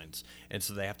storylines, and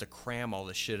so they have to cram all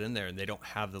this shit in there, and they don't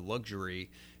have the luxury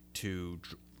to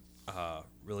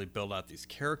really build out these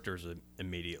characters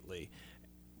immediately,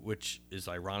 which is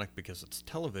ironic because it's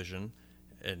television,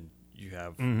 and you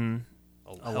have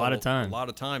a lot of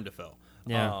time to fill.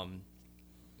 Yeah.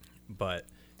 But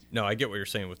no, I get what you're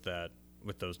saying with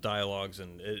those dialogues,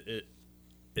 and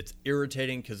it's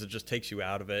irritating because it just takes you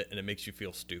out of it, and it makes you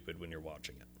feel stupid when you're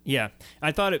watching it. Yeah,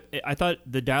 I thought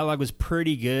the dialogue was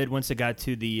pretty good once it got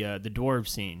to the dwarf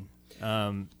scene,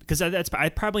 because I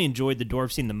probably enjoyed the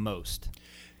dwarf scene the most,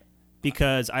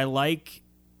 because I like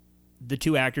the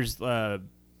two actors. I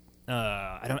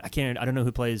don't know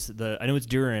who plays I know it's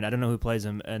Durin. I don't know who plays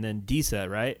him, and then Disa,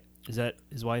 right? Is that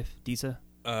his wife, Disa?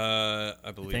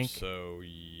 I believe so.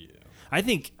 Yeah. I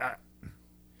think.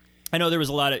 I know there was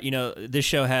a lot of, this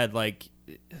show had like,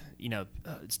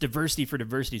 it's diversity for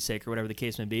diversity's sake or whatever the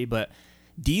case may be, but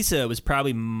Disa was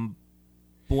probably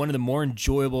one of the more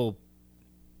enjoyable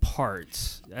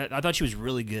parts. I thought she was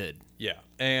really good. Yeah,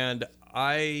 and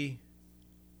I've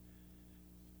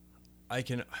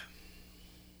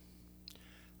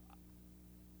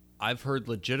heard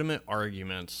legitimate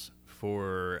arguments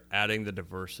for adding the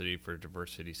diversity for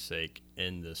diversity's sake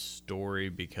in this story,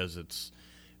 because it's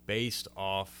based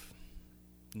off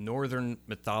Northern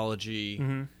mythology,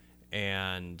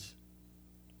 and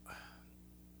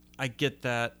I get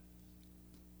that.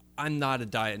 I'm not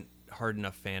a hard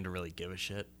enough fan to really give a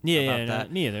shit about that.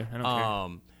 No, me either. I don't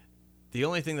care. The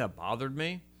only thing that bothered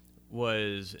me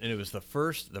was, and it was the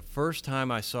first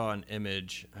time I saw an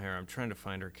image. Here, I'm trying to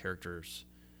find her character's,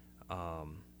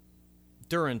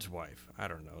 Durin's wife. I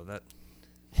don't know that.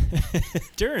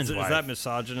 Durin's wife. Is that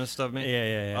misogynist of me?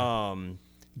 Yeah.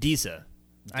 Disa.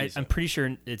 I'm pretty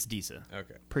sure it's Disa.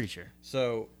 Okay. Pretty sure.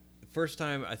 So, the first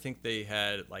time I think they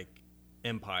had, like,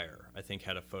 Empire, I think,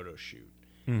 had a photo shoot.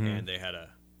 And they had a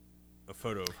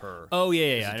photo of her. Oh,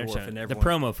 yeah. I understand. The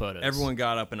promo photos. Everyone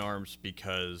got up in arms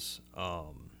because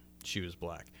she was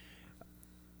black.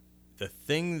 The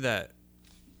thing that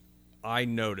I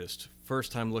noticed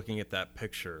first time looking at that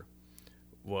picture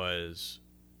was,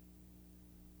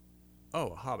 a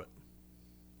hobbit.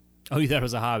 Oh, you thought it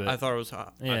was a hobbit? I thought it was.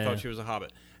 I thought she was a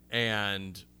hobbit,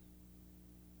 and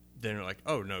then they're like,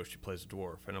 "Oh no, she plays a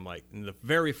dwarf." And I'm like, and the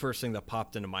very first thing that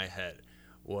popped into my head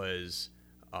was,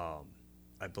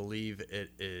 I believe it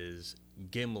is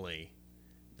Gimli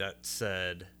that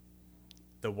said,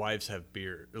 "The wives have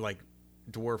beard, like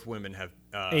dwarf women have."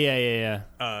 Yeah.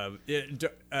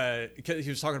 Because he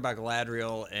was talking about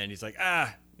Galadriel, and he's like,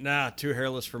 too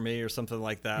hairless for me, or something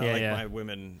like that. My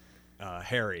women.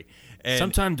 Hairy. And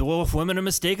sometimes dwarf women are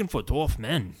mistaken for dwarf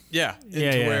men. Yeah.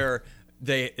 Where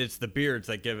it's the beards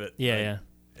that give it. Yeah.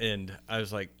 And I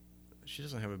was like, she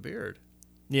doesn't have a beard.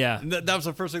 Yeah. And that was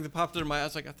the first thing that popped into my eye. I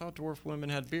was like, I thought dwarf women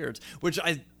had beards, which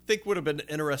I think would have been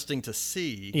interesting to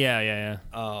see. Yeah.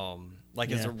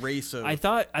 As a race of. I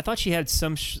thought she had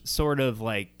some sort of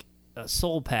like a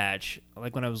soul patch.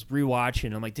 Like when I was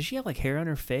rewatching, I'm like, does she have like hair on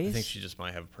her face? I think she just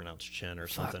might have a pronounced chin or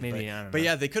something. Maybe, I don't know. But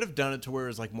yeah, they could have done it to where it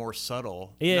was like more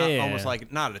subtle. Almost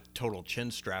like not a total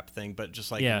chin strap thing, but just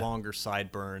like longer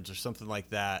sideburns or something like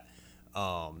that.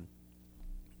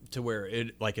 To where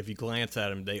it, like, if you glance at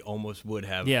them, they almost would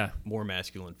have more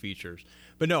masculine features.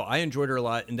 But no, I enjoyed her a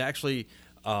lot, and actually,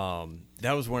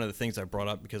 That was one of the things I brought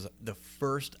up because the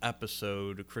first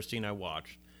episode Christy and I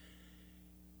watched,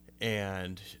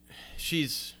 and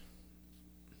she's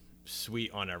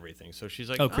sweet on everything. So she's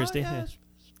like, Oh, Christy, yeah, yeah. it's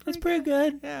That's pretty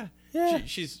good. Yeah. Yeah.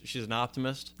 She's an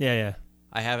optimist. Yeah,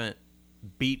 I haven't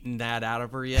beaten that out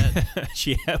of her yet.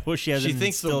 yeah. she hasn't. She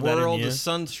thinks the instilled that in world you. is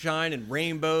sunshine and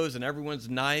rainbows and everyone's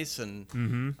nice. And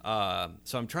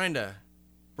so I'm trying to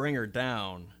bring her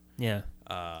down. Yeah.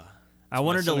 Uh, I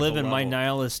want her to live in my level.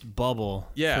 nihilist bubble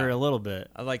for a little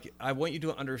bit. I want you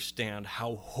to understand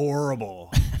how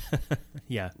horrible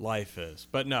Yeah. life is.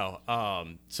 But no.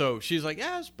 So she's like,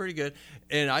 yeah, it's pretty good.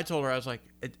 And I told her, I was like,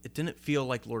 it didn't feel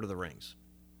like Lord of the Rings.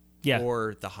 Yeah.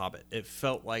 Or The Hobbit. It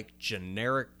felt like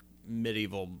generic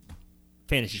medieval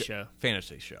Fantasy show.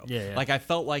 fantasy show. Yeah. Like I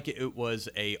felt like it was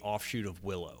a offshoot of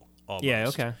Willow. Almost. Yeah,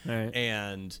 okay. All right.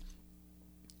 And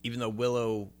even though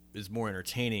Willow is more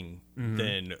entertaining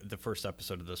than the first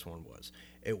episode of this one was,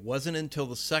 it wasn't until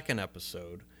the second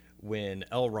episode when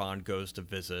Elrond goes to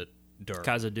visit Durin.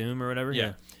 Khazad-dûm or whatever.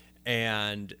 Yeah.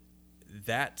 And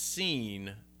that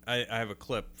scene, I have a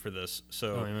clip for this.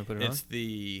 So Oh, you wanna put it it's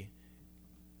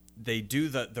they do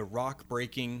the rock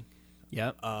breaking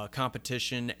Yep.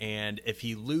 competition, and if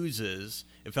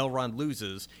Elrond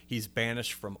loses, he's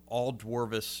banished from all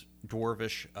dwarvish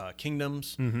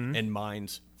kingdoms and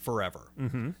mines forever.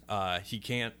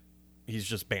 He's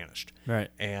just banished. Right.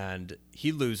 And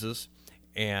he loses,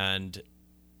 and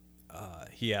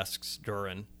he asks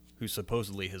Durin, who's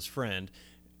supposedly his friend,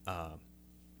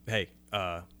 hey,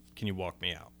 can you walk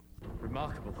me out?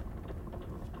 Remarkable.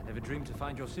 I never dreamed to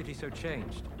find your city so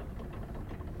changed.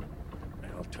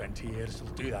 Well, 20 years will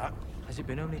do that. Has it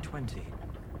been only 20?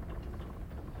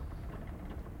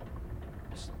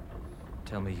 Just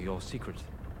tell me your secret.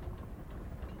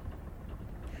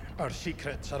 Our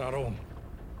secrets are our own.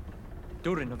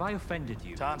 Durin, have I offended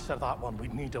you? To answer that one,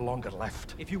 we'd need a longer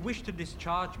lift. If you wish to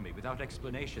discharge me without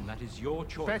explanation, that is your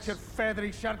choice. Fetch your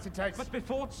feathery shirty tights. But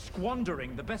before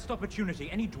squandering the best opportunity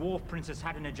any dwarf prince has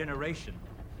had in a generation,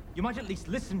 you might at least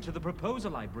listen to the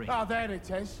proposal I bring. Ah, there it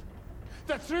is.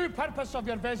 The true purpose of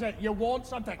your visit. You want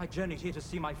something. I journeyed here to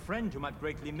see my friend, whom I've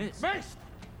greatly missed. Missed?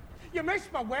 You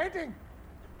missed my wedding.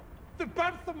 The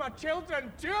birth of my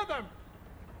children, 2 of them.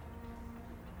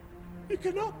 You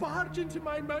cannot barge into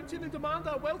my mountain and demand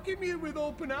I welcome you with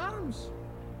open arms.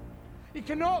 You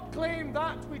cannot claim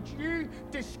that which you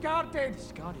discarded.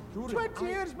 Discarded, Durin, 20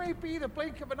 years may be the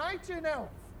blink of an eye to an elf.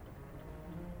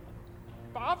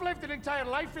 But I've lived an entire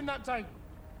life in that time.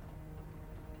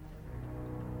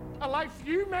 A life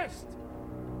you missed.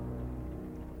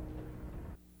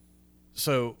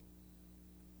 So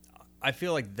I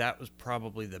feel like that was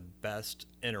probably the best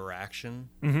interaction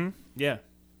Yeah.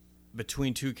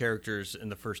 between two characters in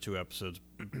the first 2 episodes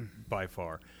by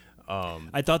far.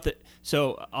 I thought that.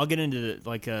 So I'll get into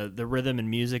the rhythm and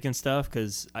music and stuff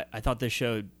because I thought this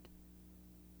show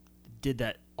did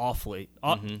that awfully,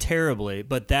 terribly.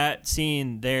 But that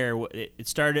scene there, it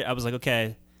started. I was like,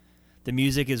 okay, the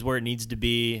music is where it needs to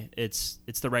be. It's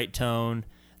the right tone.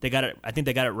 They got it. I think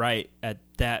they got it right at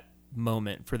that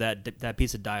moment for that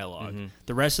piece of dialogue.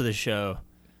 The rest of the show,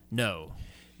 no,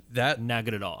 not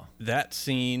good at all. That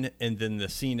scene and then the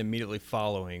scene immediately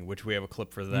following, which we have a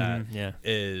clip for that,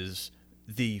 is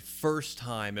the first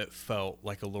time it felt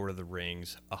like a Lord of the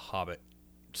Rings, a Hobbit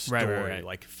story. Right.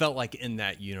 Like felt like in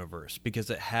that universe because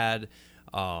it had,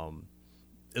 at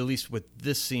least with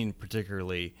this scene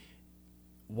particularly,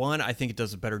 one, I think it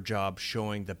does a better job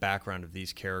showing the background of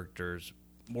these characters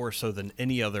more so than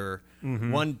any other.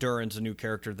 One, Durin's a new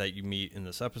character that you meet in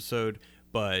this episode,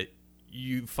 but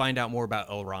you find out more about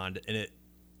Elrond, and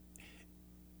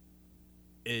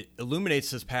it illuminates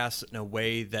his past in a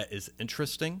way that is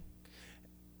interesting,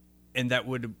 and that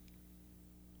would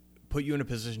put you in a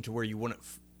position to where you wouldn't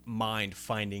mind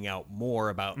finding out more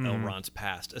about Elrond's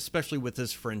past, especially with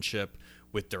his friendship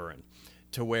with Durin,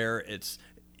 to where it's...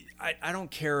 I don't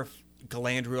care if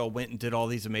Galadriel went and did all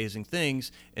these amazing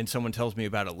things and someone tells me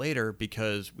about it later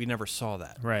because we never saw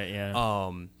that. Right,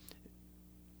 yeah.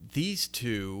 These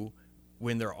two,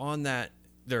 when they're on the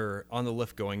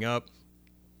lift going up,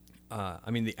 I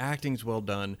mean, the acting's well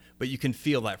done, but you can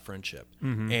feel that friendship.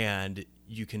 And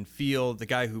you can feel the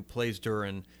guy who plays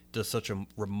Durin does such a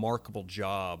remarkable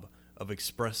job of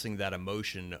expressing that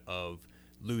emotion of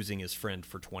losing his friend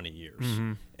for 20 years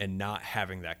and not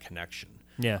having that connection.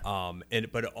 Yeah.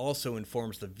 But it also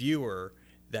informs the viewer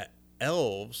that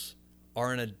elves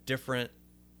are in a different,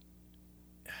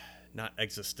 not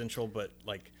existential, but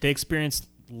like they experience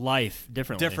life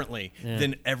differently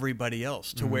than everybody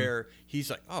else. To where he's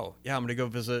like, oh yeah, I'm gonna go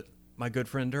visit my good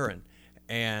friend Durin,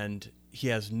 and he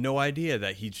has no idea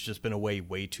that he's just been away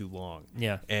way too long.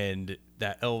 Yeah. And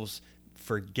that elves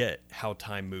forget how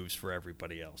time moves for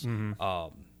everybody else.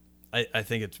 I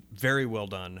think it's very well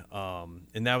done.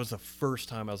 And that was the first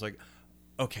time I was like,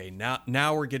 okay,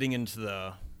 now we're getting into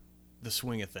the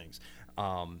swing of things.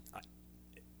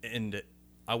 And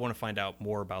I want to find out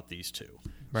more about these two.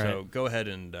 Right. So go ahead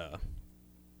and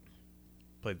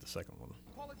play the second one.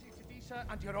 Apologies to Disa,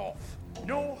 and you're off.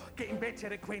 No getting better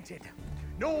acquainted.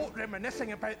 No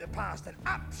reminiscing about the past, and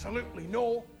absolutely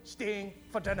no staying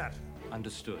for dinner.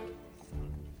 Understood.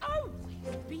 Oh,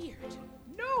 beard.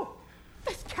 No!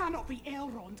 This cannot be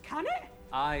Elrond, can it?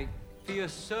 I fear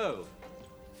so,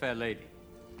 fair lady.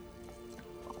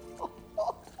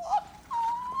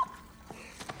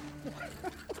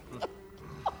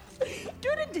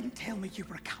 Durin didn't tell me you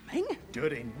were coming.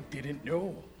 Durin didn't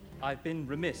know. I've been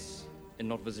remiss in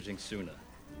not visiting sooner.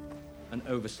 An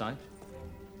oversight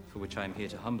for which I am here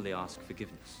to humbly ask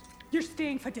forgiveness. You're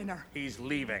staying for dinner. He's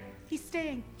leaving. He's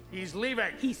staying. He's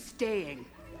leaving. He's staying.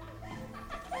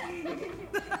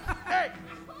 Hey!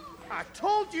 I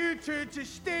told you to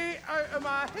stay out of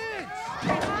my head.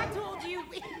 And I told you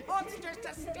we monsters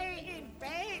to stay in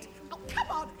bed. Oh, come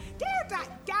on. Dare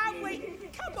that Gamley.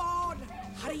 Come on.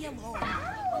 Hurry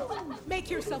along. Make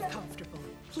yourself comfortable,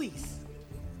 please.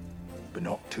 But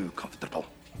not too comfortable.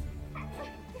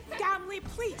 Gamley,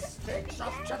 please. Takes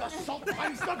us to the salt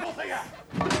mines, the both of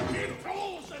you. You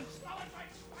trolls and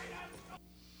stalagmites, spiders.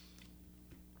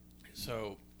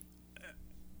 So,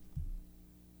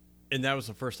 and that was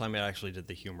the first time I actually did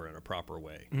the humor in a proper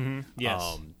way.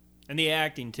 Yes. And the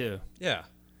acting too. Yeah.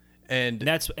 And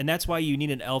And that's why you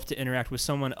need an elf to interact with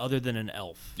someone other than an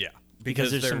elf. yeah,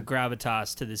 Because there's they're- some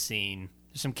gravitas to the scene.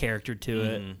 There's some character to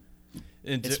it. and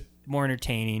It's to- more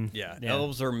entertaining. yeah,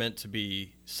 elves are meant to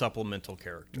be supplemental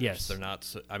characters. Yes. They're not.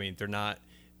 I mean, they're not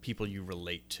people you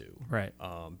relate to. Right.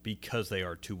 Because they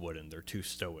are too wooden. They're too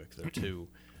stoic. They're too.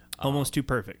 Almost too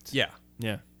perfect. Yeah.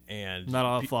 Yeah. And Not a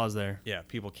lot of flaws there. yeah,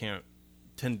 people can't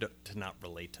tend to not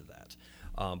relate to that.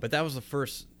 But that was the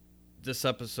first. This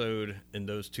episode and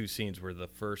those two scenes were the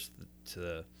first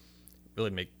to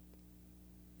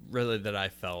really that I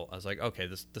felt. I was like, okay,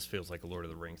 this feels like a Lord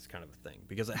of the Rings kind of a thing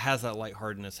because it has that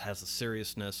lightheartedness, has the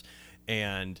seriousness,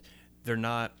 and they're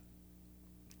not.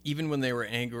 Even when they were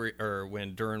angry, or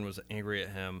when Durin was angry at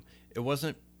him, it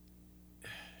wasn't.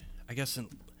 I guess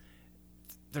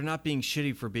they're not being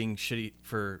shitty for being shitty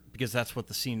because that's what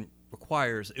the scene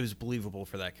requires. It was believable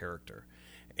for that character,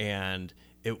 and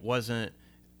it wasn't.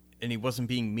 And he wasn't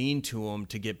being mean to him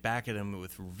to get back at him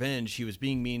with revenge. He was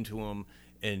being mean to him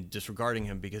and disregarding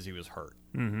him because he was hurt.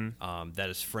 That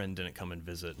his friend didn't come and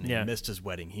visit, and Yeah. he missed his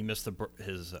wedding. He missed the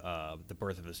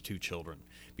birth of his two children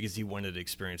because he wanted to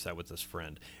experience that with his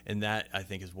friend. And that, I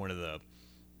think, is one of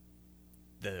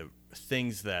the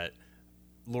things that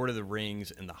Lord of the Rings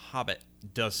and The Hobbit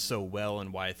does so well,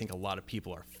 and why I think a lot of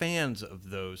people are fans of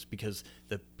those, because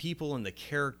the people and the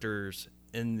characters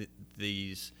in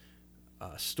these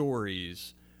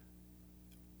stories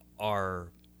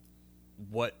are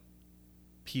what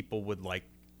people would like,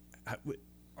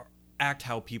 act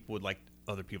how people would like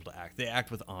other people to act. They act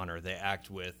with honor. They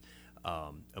act with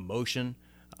emotion,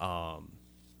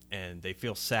 and they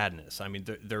feel sadness. I mean,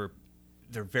 they're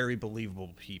very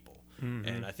believable people,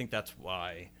 and I think that's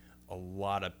why a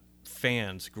lot of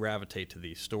fans gravitate to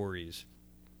these stories,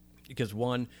 because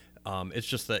one, it's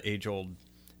just the age-old.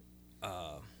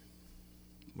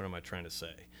 What am I trying to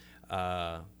say?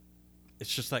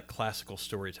 It's just that classical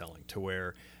storytelling to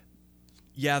where,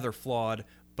 yeah, they're flawed,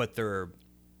 but they're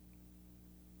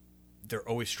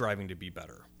always striving to be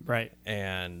better. Right.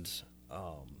 And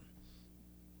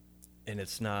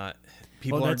it's not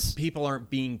people aren't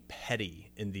being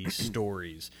petty in these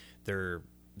stories. They're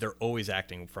always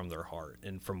acting from their heart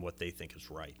and from what they think is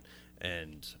right,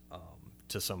 and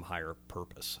to some higher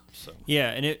purpose. So Yeah,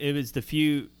 and it was the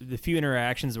few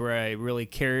interactions where I really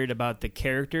cared about the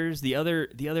characters. The other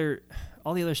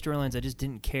all the other storylines I just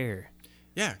didn't care.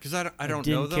 yeah, because I don't didn't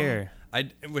know them. care.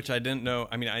 Which I didn't know.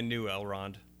 I mean, I knew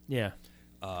Elrond, Yeah.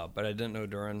 but I didn't know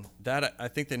Durin. That I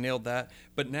think they nailed that.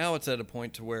 But now it's at a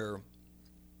point to where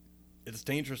it's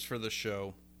dangerous for the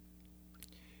show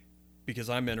because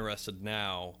I'm interested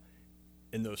now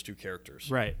in those two characters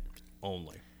Right.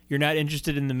 only. You're not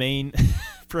interested in the main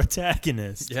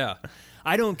protagonist. Yeah.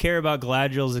 I don't care about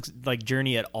Galadriel's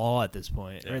journey at all at this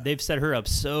point. Yeah. They've set her up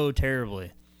so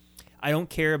terribly. I don't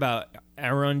care about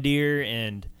Arondir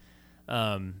and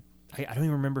I don't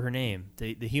even remember her name,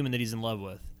 the human that he's in love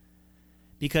with,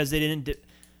 because they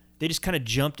just kind of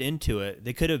jumped into it.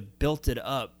 They could have built it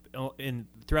up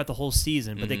throughout the whole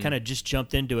season, but they kind of just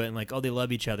jumped into it and like, oh, they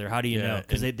love each other. How do you know?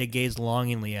 Because they gazed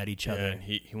longingly at each other. And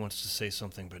he wants to say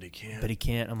something, but he can't. But he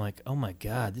can't. I'm like, oh my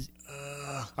god,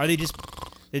 are they just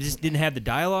didn't have the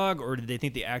dialogue, or did they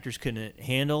think the actors couldn't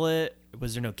handle it?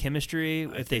 Was there no chemistry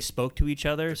if they spoke to each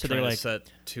other? So they're like,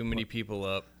 set too many people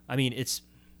up. I mean,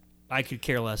 I could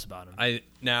care less about them.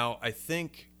 I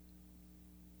think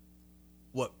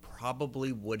what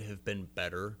probably would have been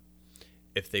better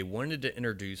if they wanted to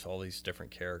introduce all these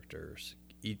different characters,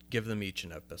 give them each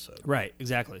an episode. Right,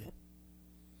 exactly.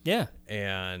 Yeah.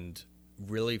 And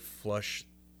really flush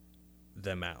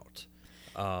them out.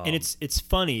 And it's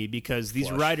funny because these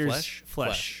writers...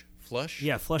 Flush?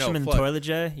 Yeah, flush them in the toilet,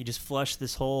 Jay. You just flush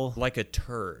this whole... Like a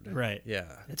turd. Right. Yeah.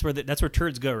 That's where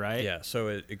turds go, right? Yeah, so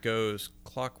it goes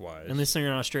clockwise. Unless you're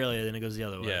in Australia, then it goes the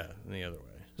other way. Yeah, the other way.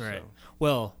 Right. So.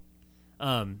 Well,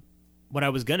 what I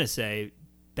was going to say,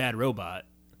 Bad Robot,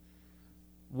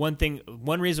 one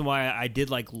reason why I did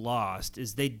like Lost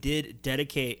is they did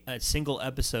dedicate a single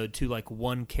episode to like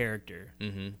one character.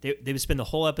 Mm-hmm. They would spend the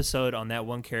whole episode on that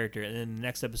one character, and then the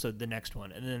next episode, the next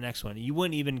one, and then the next one. You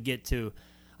wouldn't even get to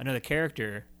another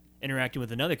character interacting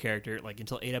with another character like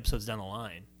until 8 episodes down the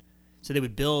line. So they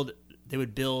would build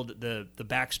the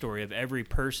backstory of every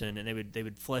person, and they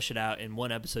would flesh it out in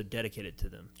one episode dedicated to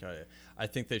them. I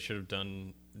think they should have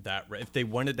done that. If they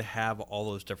wanted to have all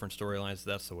those different storylines,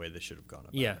 that's the way they should have gone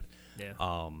about it.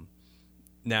 Yeah.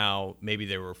 Now maybe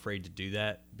they were afraid to do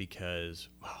that because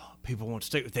people won't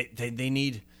stick. They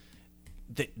need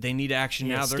action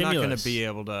now. They're not going to be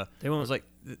able to. They won't. It's like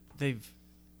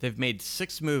they've made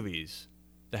 6 movies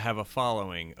that have a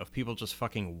following of people just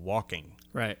fucking walking.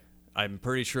 Right. I'm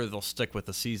pretty sure they'll stick with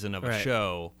a season of a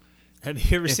show. Have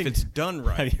you ever seen? It's done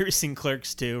right. Have you ever seen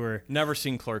Clerks 2? Or never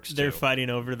seen Clerks 2. They're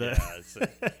fighting over the.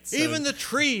 Yeah, even the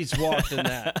trees walked in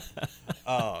that.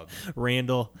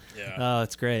 Randall. Yeah. Oh,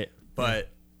 it's great. But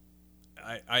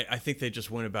I think they just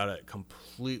went about it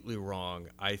completely wrong.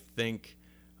 I think,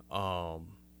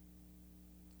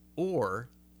 or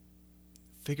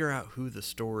figure out who the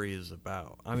story is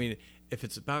about. I mean, if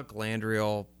it's about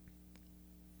Galadriel,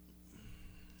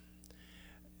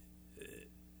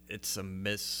 it's a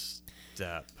misstep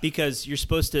because you're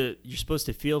supposed to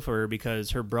feel for her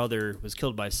because her brother was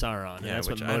killed by Sauron. And that's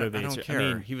what motivates I don't her. care.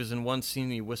 I mean, he was in one scene.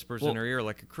 He whispers in her ear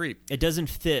like a creep. It doesn't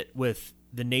fit with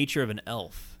the nature of an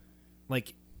elf.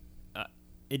 Like,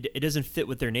 it doesn't fit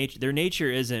with their nature. Their nature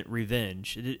isn't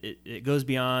revenge. It goes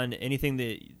beyond anything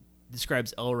that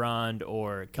describes Elrond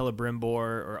or Celebrimbor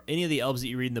or any of the elves that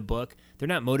you read in the book. They're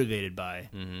not motivated by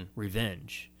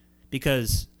revenge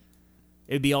because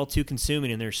it would be all too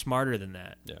consuming, and they're smarter than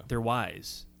that. Yeah. They're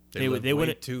wise. They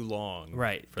wouldn't too long,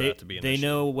 right? For that to be an they issue.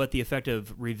 know what the effect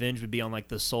of revenge would be on like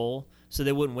the soul, so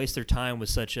they wouldn't waste their time with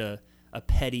such a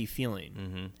petty feeling.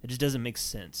 Mm-hmm. It just doesn't make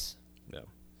sense. No,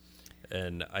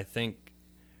 and I think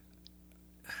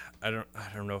I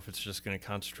don't know if it's just going to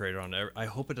concentrate on. I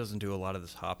hope it doesn't do a lot of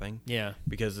this hopping. Yeah,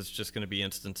 because it's just going to be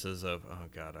instances of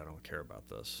God, I don't care about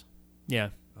this. Yeah.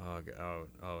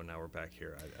 Oh, now we're back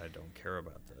here. I don't care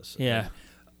about this. Yeah. And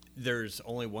there's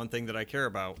only one thing that I care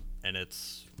about, and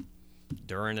it's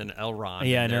Durin and Elrond.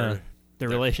 Yeah, I know. Their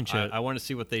relationship. I want to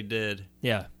see what they did.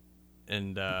 Yeah.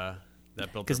 And that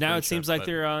built because now it seems like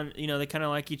they're on. They kind of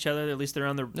like each other. At least they're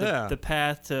on the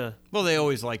path to. Well, they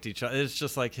always liked each other. It's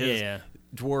just like his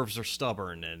dwarves are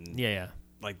stubborn and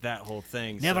like that whole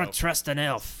thing. Never trust an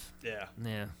elf. Yeah.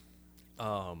 Yeah.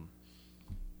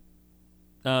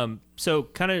 So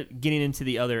kind of getting into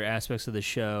the other aspects of the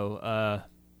show,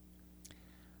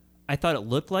 I thought it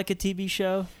looked like a TV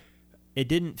show. It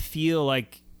didn't feel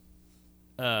like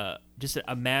just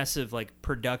a massive like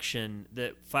production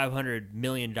that $500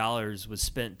 million was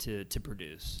spent to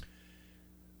produce.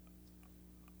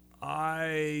 You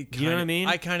know what I mean?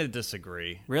 I kind of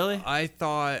disagree. Really? I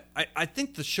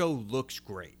think the show looks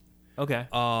great. Okay.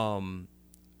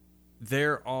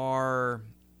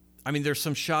 There's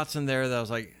some shots in there that I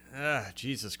was like,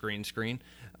 Jesus, green screen.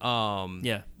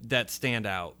 That stand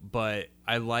out. But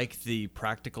I like the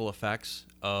practical effects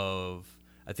of,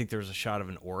 I think there was a shot of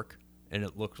an orc, and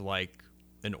it looked like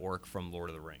an orc from Lord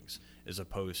of the Rings, as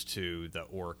opposed to the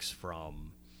orcs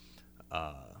from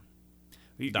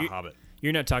The Hobbit.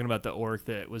 You're not talking about the orc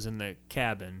that was in the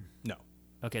cabin. No.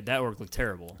 Okay, that orc looked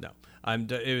terrible. No.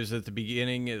 It was at the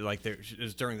beginning, it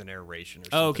was during the narration or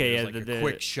something. Oh, okay, yeah. Like a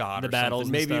quick shot the or battles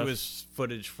something. Maybe stuff. it was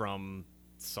footage from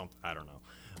something, I don't know.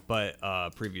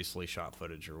 But previously shot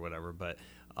footage or whatever. But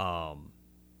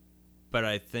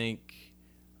I think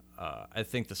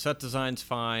the set design's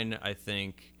fine. I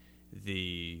think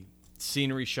the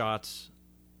scenery shots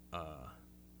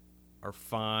are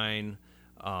fine.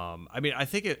 I mean, I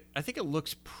think it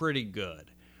looks pretty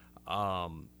good.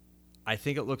 I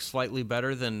think it looks slightly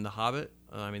better than The Hobbit.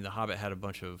 I mean, The Hobbit had a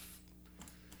bunch of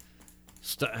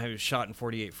it was shot in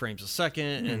 48 frames a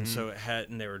second, and so it had,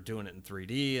 and they were doing it in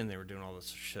 3D, and they were doing all this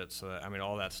shit. So I mean,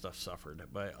 all that stuff suffered.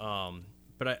 But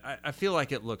I feel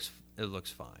like it looks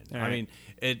fine. All I right. mean,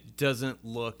 it doesn't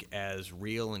look as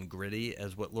real and gritty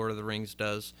as what Lord of the Rings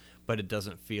does, but it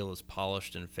doesn't feel as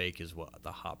polished and fake as what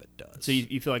The Hobbit does. So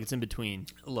you feel like it's in between?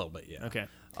 A little bit, yeah. Okay.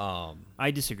 I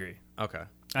disagree. Okay.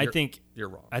 I think you're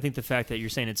wrong. I think the fact that you're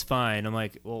saying it's fine, I'm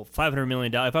like, well, $500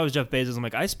 million. If I was Jeff Bezos, I'm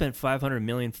like, I spent $500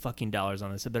 million fucking dollars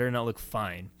on this. It better not look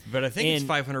fine. But I think it's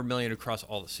And- $500 million across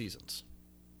all the seasons.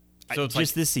 So it's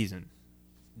just like this season.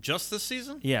 just this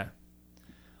season. Yeah.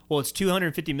 Well, it's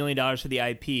 $250 million for the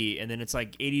IP, and then it's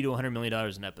like $80 to $100 million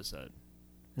an episode.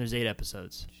 And there's 8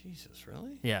 episodes. Jesus,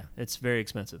 really? Yeah, it's very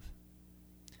expensive.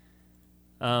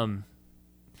 And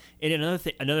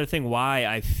another thing why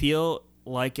I feel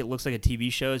like it looks like a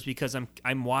TV show is because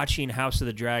I'm watching House of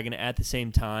the Dragon at the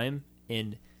same time,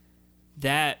 and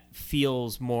that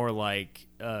feels more like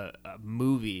a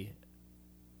movie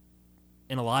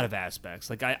in a lot of aspects.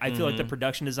 Like I feel like the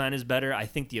production design is better. I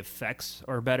think the effects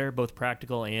are better, both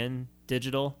practical and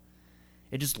digital.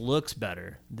 It just looks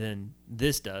better than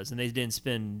this does, and they didn't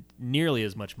spend nearly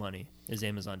as much money as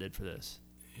Amazon did for this.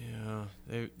 Yeah,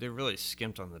 they really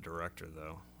skimped on the director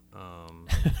though.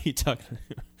 You talking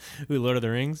who, Lord of the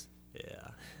Rings? Yeah.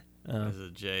 Is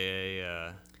it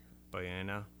J.A.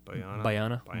 Bayona?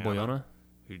 Boyana?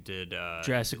 Who did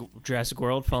Jurassic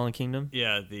World, Fallen Kingdom?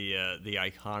 Yeah, the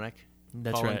iconic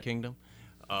That's Fallen right. Kingdom.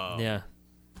 Yeah.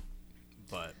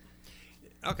 But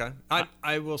okay,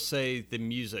 I will say the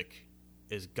music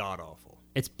is god awful.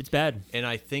 It's bad. And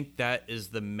I think that is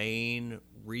the main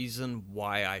reason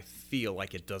why I feel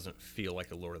like it doesn't feel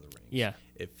like a Lord of the Rings. Yeah.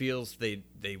 It feels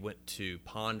they went to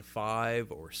Pond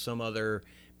 5 or some other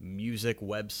music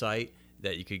website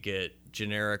that you could get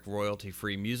generic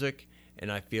royalty-free music,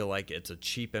 and I feel like it's a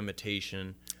cheap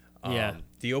imitation. Yeah.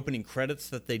 The opening credits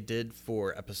that they did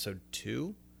for episode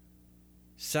 2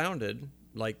 sounded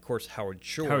like, of course, Howard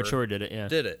Shore did it, yeah.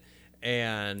 did it.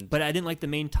 And But I didn't like the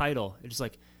main title. It was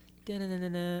like,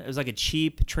 da-na-na-na-na. It was like a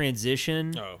cheap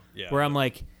transition. Oh, yeah. Where I'm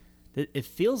like, it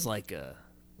feels like a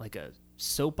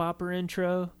soap opera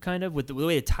intro, kind of, with the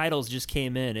way the titles just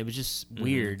came in. It was just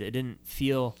weird. It didn't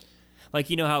feel like,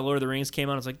 you know how Lord of the Rings came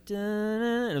on. It was like,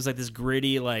 da-na, and it was like this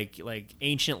gritty, like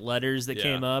ancient letters that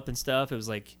came up and stuff. It was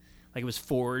like it was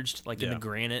forged like in the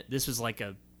granite. This was like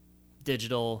a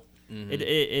digital.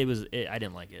 It was. I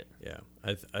didn't like it. Yeah,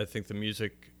 I think the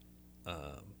music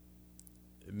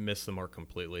missed the mark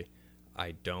completely.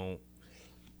 I don't.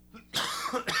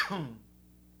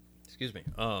 Excuse me.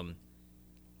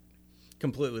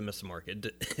 Completely missed the mark.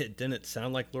 It didn't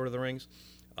sound like Lord of the Rings.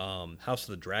 House of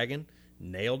the Dragon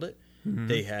nailed it.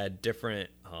 They had different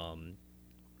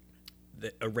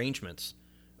the arrangements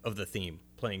of the theme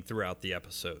playing throughout the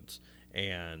episodes,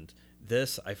 and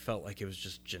this I felt like it was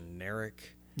just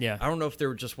generic. Yeah. I don't know if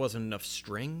there just wasn't enough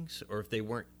strings or if they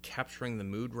weren't capturing the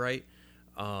mood right.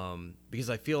 Because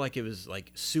I feel like it was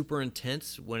like super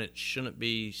intense when it shouldn't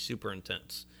be super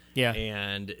intense. Yeah.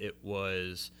 And it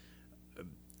was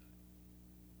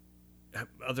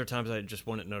other times I just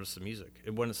wouldn't notice the music.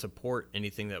 It wouldn't support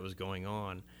anything that was going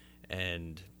on.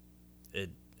 And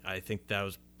I think that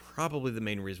was probably the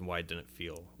main reason why it didn't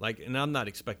feel like, and I'm not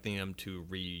expecting them to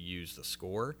reuse the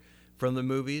score from the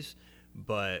movies,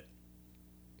 but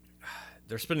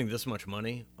they're spending this much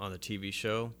money on the TV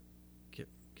show.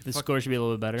 The score should be a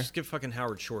little bit better. Just give fucking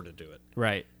Howard Shore to do it.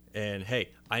 Right. And hey,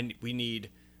 we need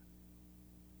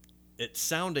it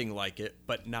sounding like it,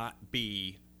 but not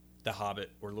be The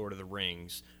Hobbit or Lord of the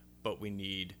Rings. But we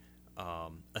need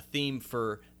a theme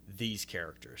for these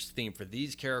characters, theme for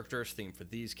these characters, theme for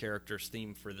these characters,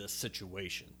 theme for this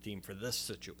situation, theme for this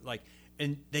situation. Like,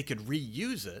 and they could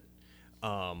reuse it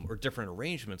or different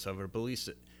arrangements of it. But at least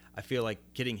I feel like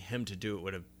getting him to do it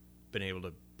would have been able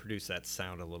to produce that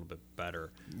sound a little bit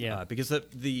better. Yeah. Because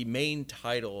the main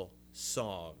title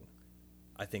song,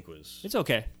 I think it's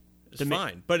okay. It's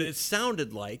fine, but it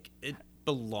sounded like it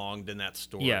belonged in that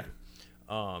story. Yeah.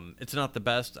 It's not the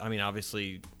best. I mean,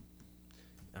 obviously,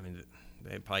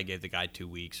 they probably gave the guy 2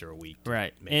 weeks or a week to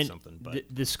right. make and something. But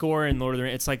the score in Lord of the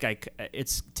Rings, it's like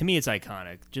it's to me, it's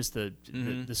iconic. Just the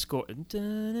score,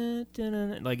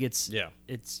 like it's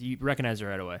you recognize it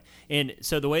right away. And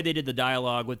so the way they did the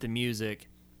dialogue with the music,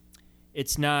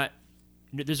 it's not.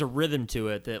 There's a rhythm to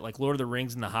it that, like Lord of the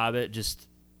Rings and The Hobbit, just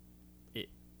it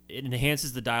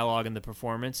enhances the dialogue and the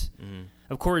performance.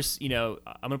 Of course, I'm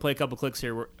gonna play a couple clips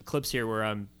here where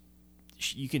I'm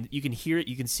you can hear it,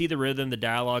 you can see the rhythm, the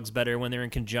dialogue's better when they're in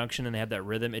conjunction and they have that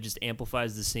rhythm. It just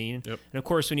amplifies the scene. Yep. And of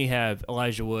course, when you have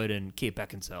Elijah Wood and Kate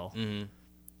Beckinsale, Mm-hmm.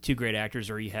 two great actors,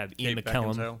 or you have Ian Kate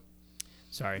McKellen. Beckinsale.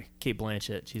 Sorry, Kate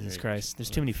Blanchett. Jesus Hey, Christ, there's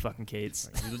too many fucking Kates.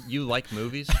 You like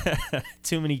movies?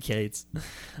 Too many Kates.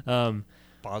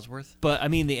 Bosworth? But I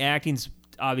mean, the acting's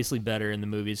obviously better in the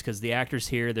movies because the actors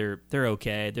here they're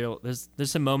okay. There's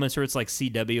some moments where it's like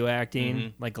CW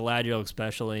acting, like Galadriel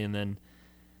especially, and then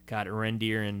God,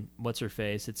 Rendir and what's her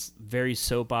face. It's very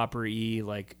soap opera-y,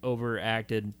 like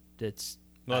overacted. Let's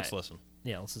listen.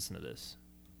 Yeah, let's listen to this.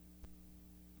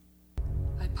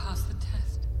 I pass the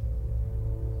test.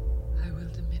 I will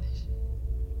diminish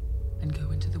and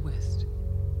go into the west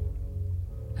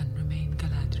and remain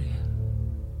Galadriel.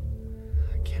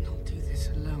 I cannot do this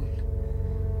alone.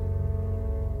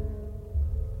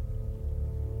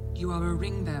 You are a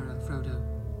ring bearer, Frodo.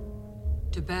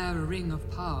 To bear a ring of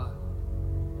power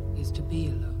is to be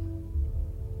alone.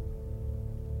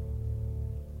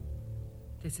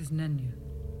 This is Nennu,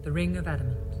 the ring of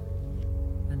adamant,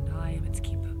 and I am its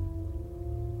keeper.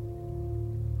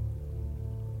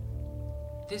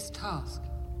 This task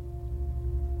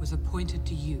was appointed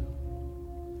to you,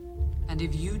 and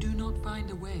if you do not find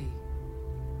a way,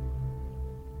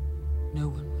 no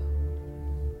one will.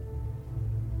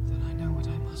 Then I know what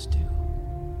I must do.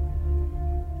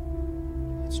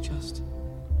 It's just...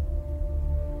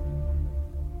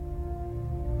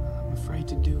 I'm afraid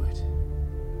to do it.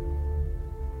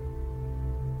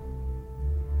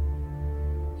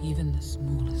 Even the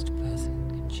smallest person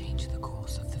can change the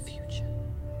course of the future.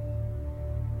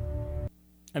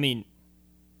 I mean,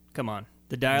 come on.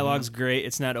 The dialogue's great.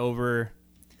 It's not over.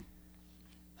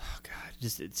 Oh God,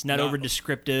 it's not over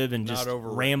descriptive and not just over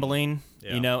rambling.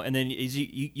 Yeah. You know, and then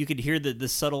you could hear the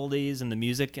subtleties and the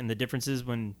music and the differences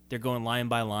when they're going line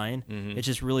by line. It's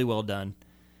just really well done.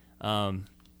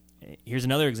 Here's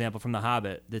another example from The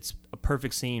Hobbit. That's a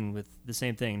perfect scene with the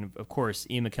same thing. Of course,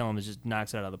 Ian McKellen just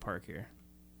knocks it out of the park here.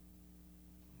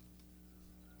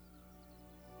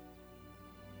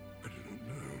 I do not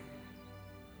know.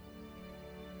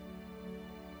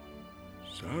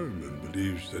 Saruman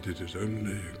believes that it is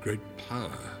only a great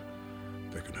power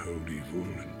that can hold evil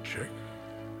in check.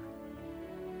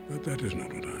 But that is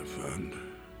not what I have found.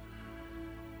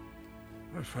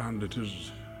 I found it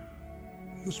is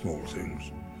the small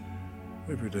things,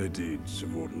 everyday deeds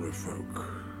of ordinary folk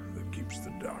that keeps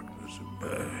the darkness at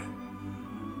bay.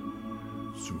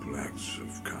 Simple acts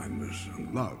of kindness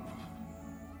and love.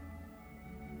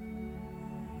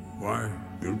 Why,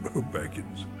 Bilbo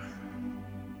Baggins?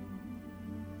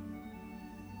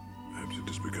 Perhaps it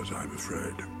is because I'm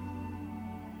afraid.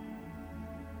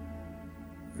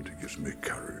 And it gives me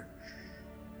courage.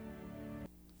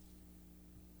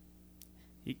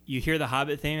 You hear the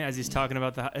Hobbit thing as he's talking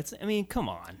about I mean, come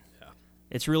on. Yeah.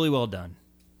 It's really well done.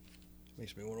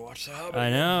 Makes me want to watch The Hobbit. I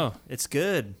know. It's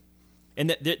good. And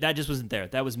that just wasn't there.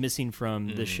 That was missing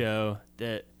from the show.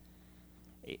 That,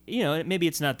 you know, maybe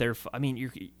it's not their I mean,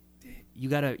 you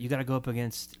gotta go up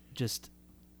against just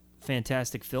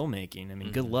fantastic filmmaking. I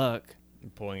mean, good luck.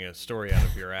 Pulling a story out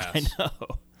of your ass.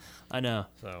 I know.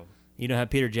 So you don't have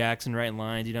Peter Jackson writing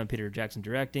lines. You don't have Peter Jackson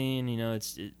directing. You know,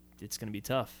 it's going to be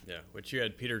tough. Yeah, which you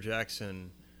had Peter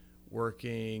Jackson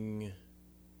working.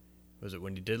 Was it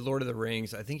when he did Lord of the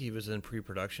Rings? I think he was in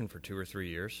pre-production for 2 or 3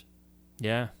 years.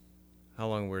 Yeah. How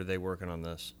long were they working on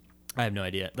this? I have no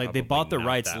idea. Like Probably they bought the not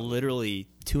rights that literally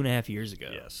 2.5 years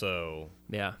ago. Yeah, so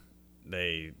yeah,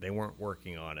 they weren't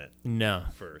working on it. No,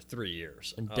 for 3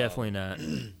 years. Definitely not.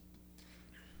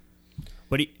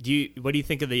 What do you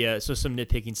think of the so some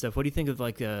nitpicking stuff? What do you think of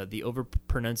like the over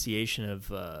pronunciation of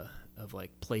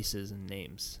like places and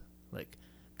names like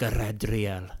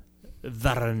Galadriel,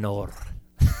 Varanor,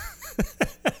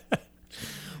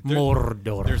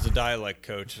 Mordor? There's a dialect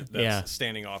coach that's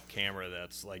standing off camera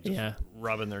that's like just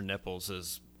rubbing their nipples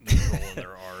as rolling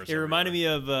their R's. It reminded me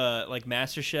of like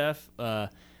MasterChef.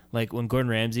 Like when Gordon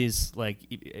Ramsay's like,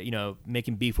 you know,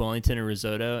 making beef Wellington or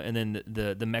risotto, and then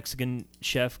the Mexican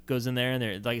chef goes in there and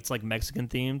they're like, it's like Mexican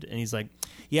themed, and he's like,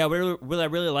 yeah, what I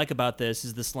really like about this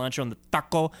is the cilantro on the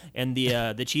taco and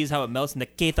the cheese, how it melts in the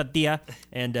quesadilla,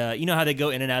 and you know how they go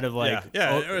in and out of like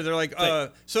or they're like,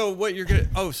 so what you're gonna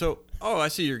I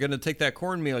see you're gonna take that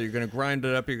cornmeal, you're gonna grind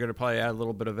it up, you're gonna probably add a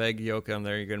little bit of egg yolk on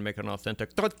there, you're gonna make an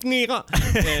authentic tortilla,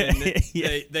 and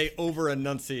they over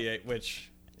enunciate, which.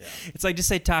 Yeah. It's like, just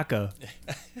say taco.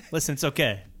 Listen, it's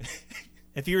okay.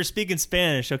 If you were speaking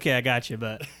Spanish, okay, I got you,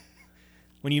 but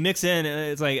when you mix in,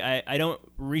 it's like I don't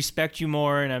respect you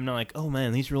more, and I'm not like, oh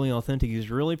man, he's really authentic. He's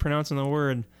really pronouncing the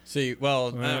word. See, well,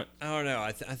 I don't know.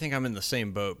 I think I'm in the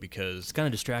same boat because It's kind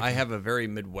of distracting. I have a very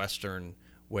Midwestern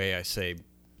way I say.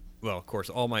 Well, of course,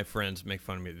 all my friends make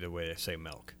fun of me the way I say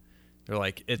milk. They're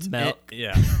like, it's Milk.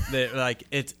 They're like,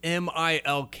 it's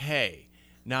M-I-L-K,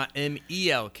 not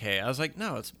M-E-L-K. I was like,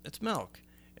 no, it's milk.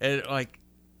 And like,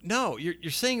 no,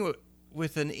 you're saying it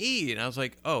with an E. And I was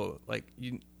like, oh, like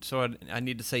so I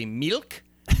need to say milk.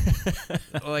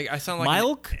 Like I sound like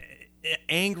milk, an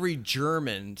angry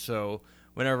German. So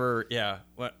whenever,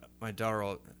 what my daughter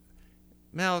will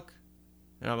milk,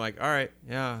 and I'm like, all right,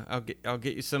 yeah, I'll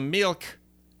get you some milk.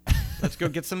 Let's go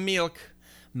get some milk.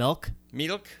 Milk.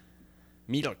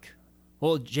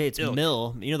 Well, Jay, it's Ilk.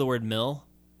 mill. You know the word mill?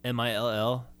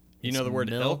 M-I-L-L. You know the word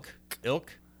mill.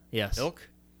 ilk? Yes. Ilk?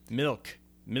 Milk.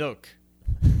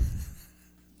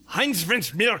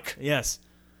 Heinz milk. Yes.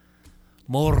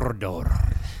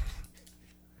 Mordor.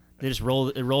 They just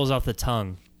it rolls off the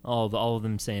tongue. All of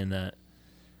them saying that.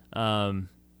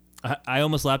 I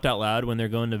almost laughed out loud when they're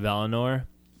going to Valinor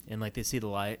and like they see the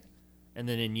light, and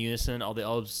then in unison they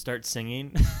all start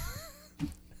singing.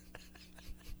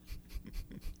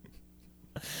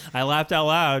 I laughed out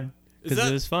loud because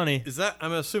it was funny. Is that?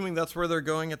 I'm assuming that's where they're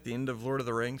going at the end of Lord of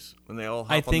the Rings when they all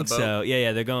hop I on think the boat? so.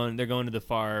 Yeah. They're going to the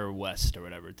far west or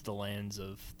whatever, to the lands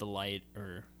of the light,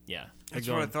 or yeah. That's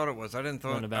what I thought it was. I didn't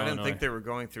think they were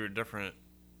going through a different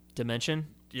dimension.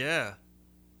 Yeah.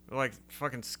 Like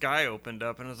fucking sky opened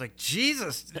up and I was like,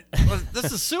 Jesus,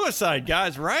 this is suicide,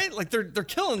 guys, right? Like they're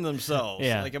killing themselves.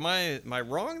 Yeah. Like am I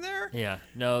wrong there? Yeah.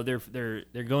 No, they're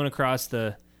going across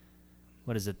the,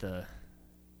 what is it, the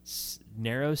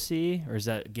narrow sea, or is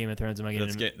that Game of Thrones? Am I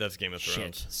getting that's Game of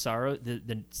Thrones. Shit. Sorrow,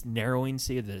 the narrowing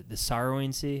sea, the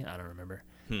sorrowing sea. I don't remember.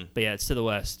 But yeah, it's to the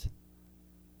west.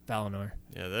 Valinor.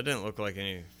 Yeah, that didn't look like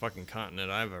any fucking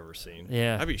continent I've ever seen.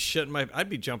 Yeah. I'd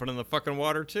be jumping in the fucking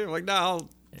water too. Like, no,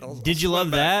 Did you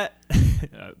love that?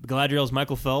 Galadriel's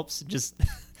Michael Phelps. Just,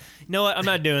 you know what? I'm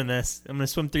not doing this. I'm going to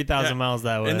swim 3,000 miles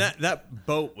that way. And that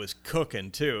boat was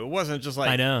cooking too. It wasn't just like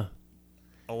I know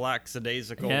a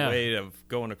lackadaisical way of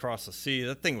going across the sea.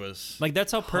 That thing was like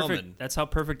that's how humming. perfect. That's how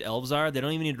perfect elves are. They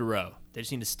don't even need to row. They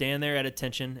just need to stand there at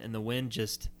attention, and the wind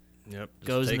just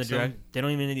goes in the direction. They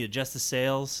don't even need to adjust the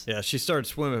sails. Yeah, she started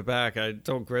swimming back. I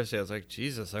told Chrissy, I was like,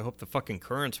 Jesus, I hope the fucking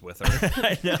current's with her.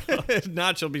 I know. If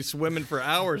not, she'll be swimming for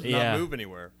hours and not move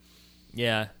anywhere.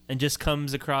 Yeah, and just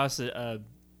comes across a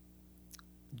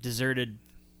deserted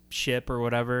ship or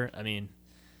whatever. I mean,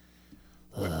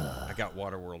 I got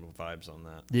Waterworld vibes on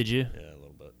that. Did you? Yeah, a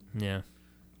little bit. Yeah.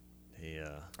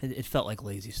 It felt like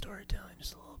lazy storytelling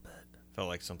just a little bit. Felt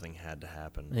like something had to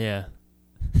happen. Yeah.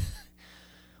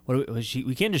 What was she?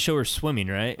 We can't just show her swimming,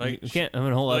 right? Like, we can't have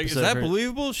a whole episode. Is that of her.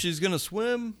 believable? She's gonna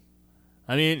swim?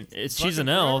 I mean, she's an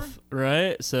elf,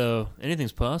 right? So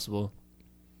anything's possible.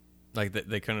 Like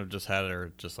they kind of just had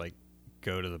her just like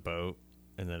go to the boat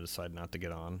and then decide not to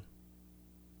get on.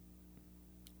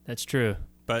 That's true.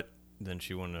 But then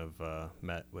she wouldn't have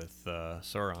met with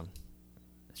Sauron.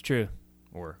 It's true.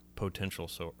 Or potential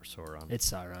Sauron. It's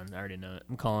Sauron. I already know it.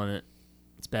 I'm calling it.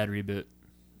 It's bad reboot.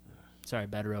 Sorry,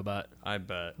 bad robot. I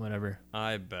bet. Whatever.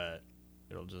 I bet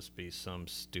it'll just be some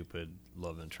stupid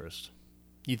love interest.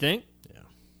 You think? Yeah.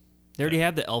 They already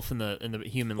have the elf and the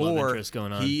human love interest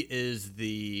going on. He is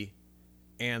the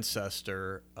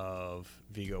ancestor of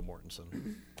Viggo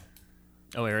Mortensen.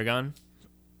 Oh, Aragorn?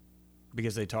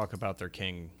 Because they talk about their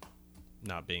king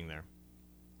not being there.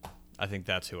 I think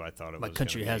that's who I thought it was. My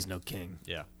country has no king.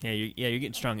 Yeah. Yeah, you're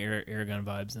getting strong Aragorn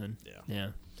vibes then. Yeah.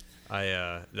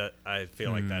 I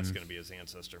feel like that's going to be his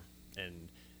ancestor, and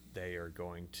they are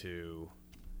going to.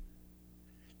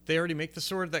 They already make the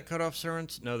sword that cut off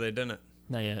Sauron's? No, they didn't.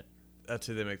 Not yet. That's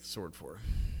who they make the sword for.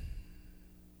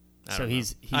 So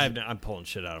he's I'm pulling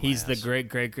shit out of my ass. He's the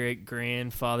great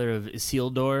grandfather of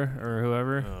Isildur or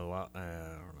whoever. Oh, wow.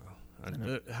 I don't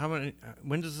know. How many?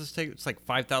 When does this take? It's like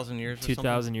 5,000 years.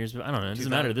 2,000 years. I don't know. It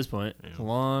doesn't matter at this point. Yeah. It's a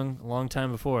long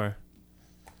time before.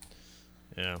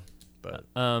 Yeah, but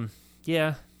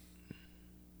yeah.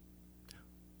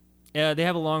 They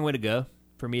have a long way to go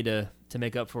for me to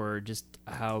make up for just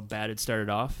how bad it started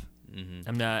off. Mm-hmm.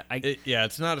 I'm not.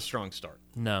 It's not a strong start.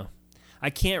 No, I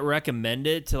can't recommend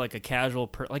it to like a casual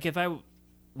like if I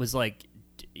was like,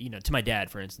 to my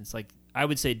dad, for instance, like. I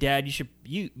would say, Dad,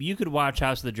 you could watch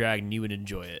House of the Dragon. You would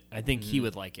enjoy it. I think he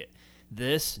would like it.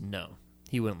 This, no,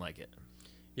 he wouldn't like it.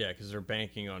 Yeah, because they're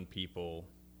banking on people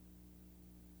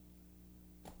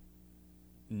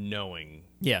knowing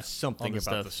something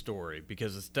about the story.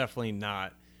 Because it's definitely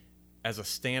not, as a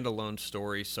standalone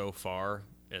story so far,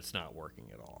 it's not working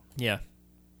at all. Yeah.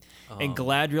 And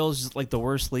Galadriel's just like the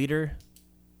worst leader.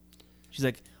 She's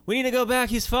like, we need to go back.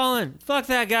 He's fallen. Fuck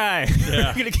that guy. Yeah.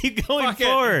 We're going to keep going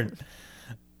forward.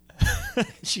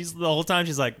 She's the whole time.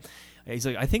 He's like,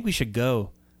 I think we should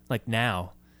go like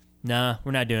now. Nah,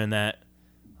 we're not doing that.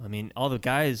 I mean, all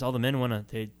the men want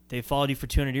to, they followed you for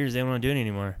 200 years. They don't want to do it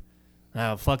anymore.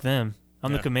 Oh, fuck them.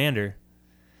 I'm the commander.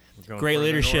 Great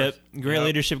leadership. Great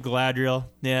leadership, Galadriel.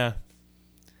 Yeah.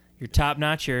 You're top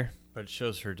notch here. But it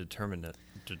shows her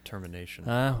determination.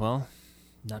 Well,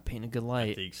 not painting a good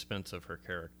light at the expense of her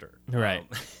character. Right.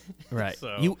 Right.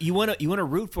 So. You want to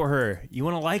root for her. You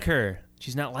want to like her.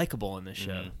 She's not likable in this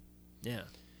show. Yeah.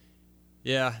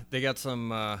 Yeah, they got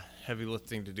some heavy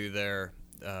lifting to do there.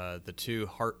 The two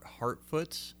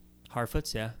Harfoots.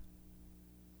 Harfoots, yeah.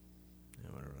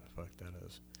 Whatever the fuck that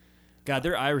is. God,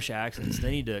 their Irish accents, they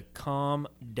need to calm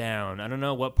down. I don't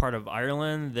know what part of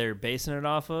Ireland they're basing it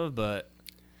off of, but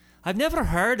I've never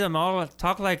heard them all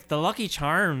talk like the Lucky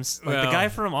Charms. Like the guy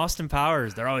from Austin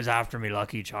Powers. They're always after me,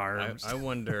 Lucky Charms. I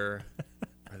wonder,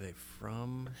 are they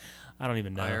from I don't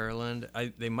even know. Ireland?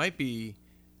 They might be.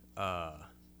 I'm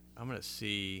going to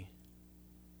see.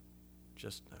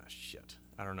 Shit.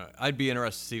 I don't know. I'd be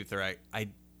interested to see if they're.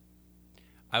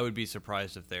 I would be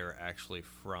surprised if they were actually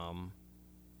from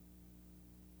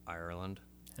Ireland.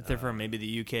 If they're from maybe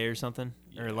the UK or something,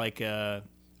 or like or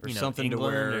something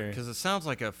England, to where, because it sounds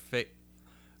like a fake.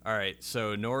 All right,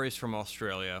 so Nori's from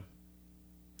Australia.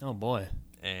 Oh boy.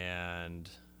 And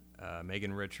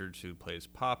Megan Richards, who plays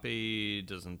Poppy,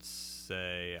 doesn't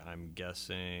say. I'm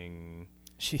guessing.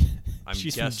 She's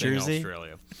guessing from Jersey?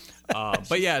 Australia.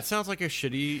 But yeah, it sounds like a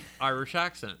shitty Irish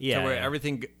accent. Yeah, to where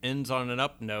everything ends on an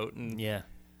up note. And yeah.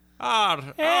 How do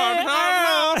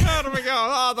we go?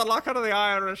 Oh, the luck of the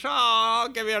Irish. Oh, I'll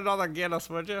give you another Guinness,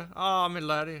 would you? Oh, my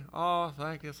lady. Oh,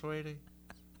 thank you, sweetie.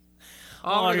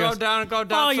 Oh, I'm going to go down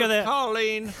to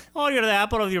Colleen. Oh, you're the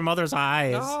apple of your mother's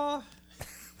eyes. Oh.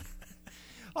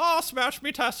 Oh, smash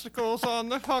me testicles on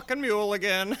the fucking mule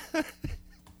again.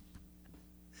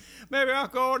 Maybe I'll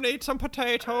go and eat some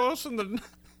potatoes and then...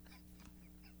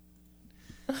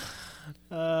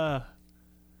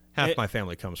 Half my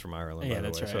family comes from Ireland, by the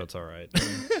way, so it's all right.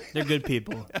 They're good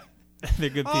people. They're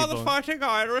good people. Oh, the fighting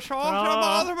Irish. Oh,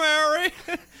 Mother Mary.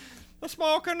 The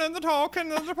smoking and the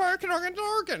talking and the perking and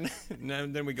talking.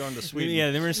 And then we go into Sweden.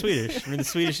 Yeah, then we're in Swedish. We're in the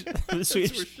Swedish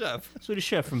chef. Swedish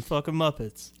chef from fucking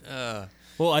Muppets.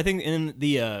 Well, I think in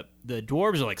the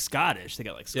dwarves are like Scottish. They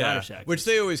got like Scottish accents, which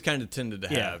they always kind of tended to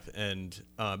have, and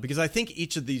because I think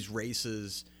each of these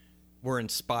races were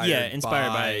inspired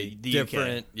by the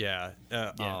different,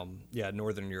 UK.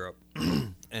 Northern Europe,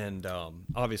 and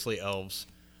obviously elves,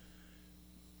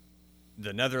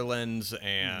 the Netherlands,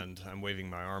 and I'm waving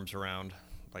my arms around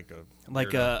like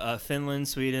Finland,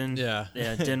 Sweden,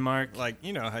 Denmark, like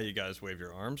you know how you guys wave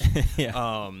your arms,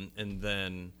 and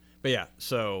then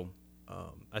so.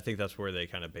 I think that's where they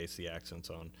kind of base the accents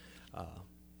on,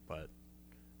 but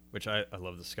which I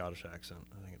love the Scottish accent.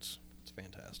 I think it's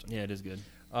fantastic. Yeah, it is good.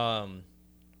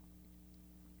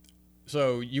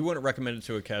 So you wouldn't recommend it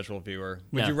to a casual viewer?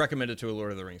 Would you recommend it to a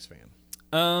Lord of the Rings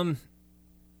fan?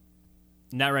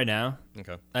 Not right now.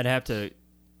 Okay. I'd have to,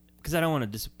 because I don't want to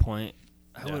disappoint.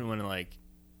 I wouldn't want to like.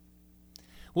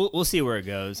 We'll see where it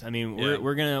goes. I mean,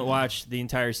 we're gonna watch the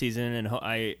entire season, and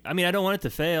I mean, I don't want it to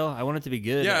fail. I want it to be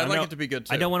good. Yeah, I'd like it to be good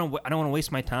too. I don't want to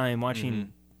waste my time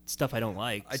watching stuff I don't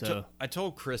like. I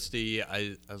told Christy,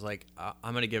 I was like,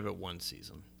 I'm gonna give it one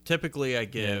season. Typically, I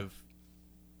give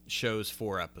shows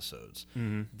 4 episodes.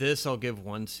 This I'll give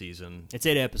 1 season. It's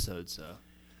 8 episodes, so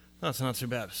that's not too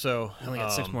bad. So I only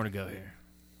got 6 more to go here.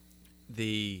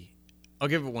 I'll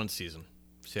give it 1 season.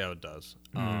 See how it does.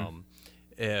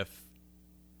 If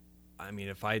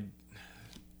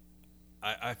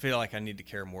I feel like I need to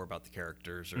care more about the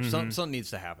characters, or something needs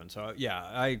to happen. So yeah,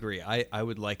 I agree. I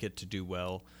would like it to do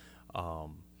well,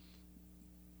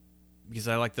 because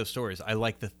I like those stories. I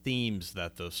like the themes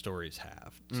that those stories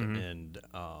have, and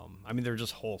I mean they're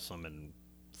just wholesome and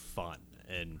fun.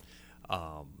 And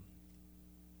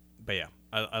but yeah,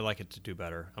 I like it to do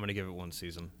better. I'm gonna give it 1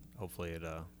 season. Hopefully it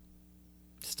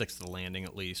sticks to the landing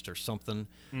at least, or something.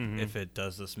 If it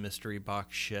does this mystery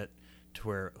box shit. To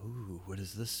where, what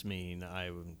does this mean?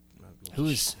 Who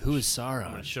is Sauron?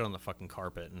 I'm gonna shit on the fucking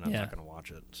carpet, and I'm not gonna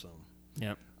watch it. So,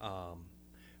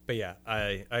 but yeah,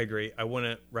 I agree. I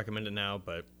wouldn't recommend it now,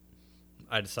 but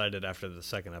I decided after the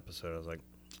 2nd episode, I was like,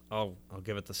 I'll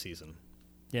give it the season.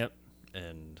 Yep.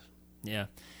 And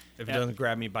if it doesn't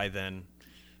grab me by then,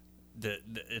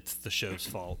 it's the show's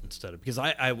fault instead of, because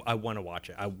I want to watch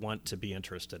it. I want to be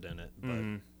interested in it,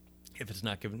 but if it's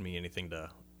not giving me anything to.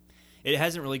 It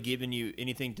hasn't really given you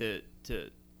anything to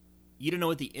you don't know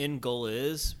what the end goal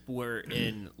is. Where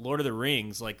in Lord of the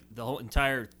Rings, like the whole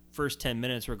entire first 10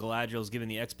 minutes where Galadriel's giving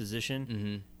the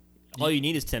exposition, all you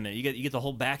need is 10 minutes. You get the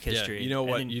whole back history. Yeah, you know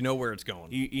what? You know where it's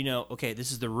going. You know, okay,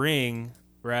 this is the ring,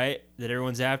 right? That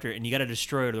everyone's after, and you got to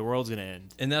destroy it or the world's gonna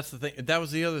end. And that's the thing. That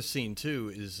was the other scene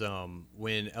too. Is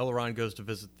when Elrond goes to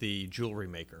visit the jewelry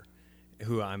maker,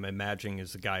 who I'm imagining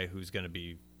is the guy who's going to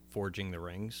be forging the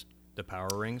rings, the power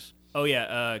rings. Oh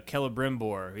yeah,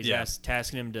 Celebrimbor. He's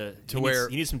tasking him to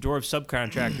he needs some dwarf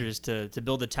subcontractors to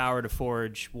build a tower to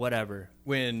forge whatever.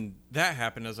 When that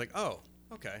happened, I was like, oh,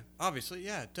 okay. Obviously,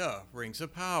 yeah, duh. Rings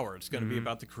of power. It's going to be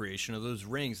about the creation of those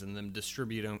rings and them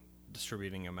distributing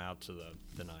them out to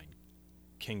the 9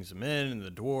 kings of men and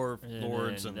the dwarf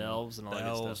lords and the elves and all that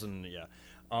elves stuff. and yeah.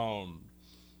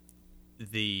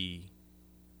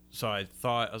 So I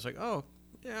thought, I was like, oh,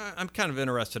 yeah, I'm kind of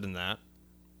interested in that.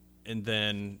 And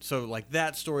then, so like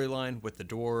that storyline with the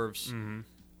dwarves,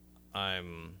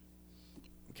 I'm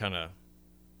kind of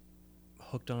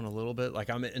hooked on a little bit. Like,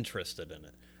 I'm interested in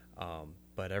it.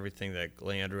 But everything that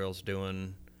Galadriel's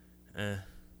doing,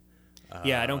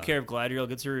 yeah, I don't care if Galadriel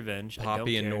gets her revenge.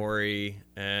 Poppy and Nori,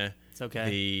 it's okay.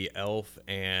 The elf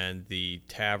and the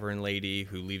tavern lady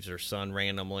who leaves her son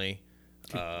randomly,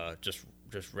 just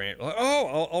ran.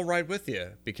 Oh, I'll ride with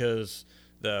you because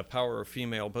the power of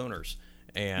female boners.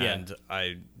 And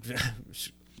I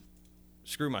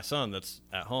screw my son that's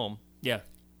at home. Yeah.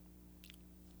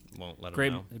 Won't let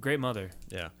him know. Great mother.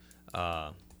 Yeah.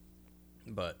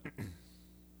 But,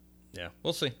 yeah,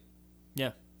 we'll see.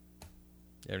 Yeah.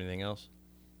 Anything else?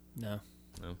 No.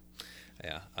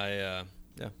 Yeah.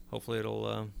 Hopefully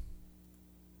it'll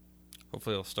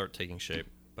start taking shape.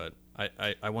 But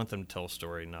I want them to tell a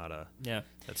story, not that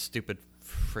stupid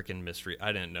freaking mystery.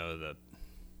 I didn't know that.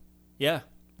 Yeah.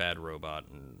 Bad Robot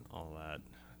and all that.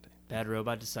 Bad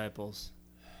Robot Disciples.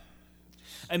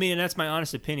 I mean, and that's my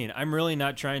honest opinion. I'm really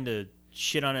not trying to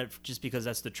shit on it just because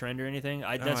that's the trend or anything.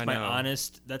 That's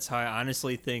how I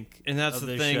honestly think. And that's of the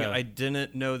this thing. show. I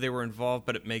didn't know they were involved,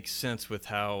 but it makes sense with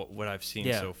what I've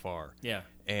seen so far. Yeah.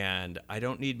 And I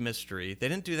don't need mystery. They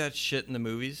didn't do that shit in the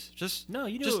movies. Just no,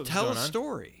 you just tell a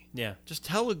story. Yeah. Just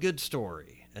tell a good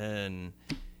story, and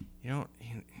you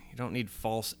don't need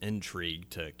false intrigue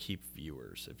to keep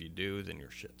viewers. If you do, then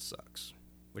your shit sucks.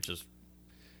 Which is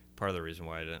part of the reason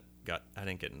why I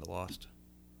didn't get into Lost.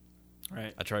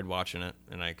 Right. I tried watching it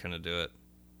and I couldn't do it.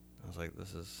 I was like,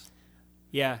 this is.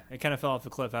 Yeah, it kind of fell off the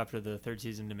cliff after the 3rd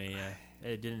season to me.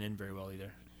 It didn't end very well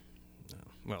either. No.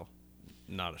 Well,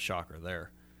 not a shocker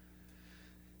there.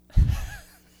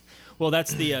 Well,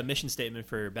 that's the mission statement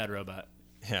for Bad Robot.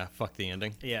 Yeah, fuck the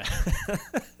ending. Yeah.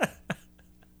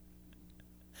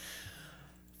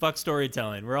 Fuck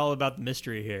storytelling. We're all about the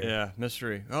mystery here. Yeah,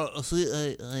 mystery. Oh, see,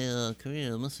 I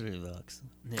created a mystery box.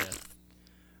 Yeah.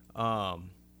 All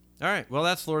right. Well,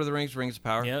 that's Lord of the Rings, Rings of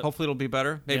Power. Yep. Hopefully it'll be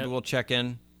better. Maybe we'll check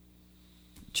in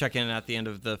at the end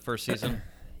of the first season.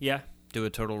 Yeah. Do a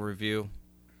total review.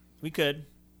 We could.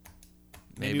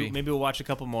 Maybe we'll watch a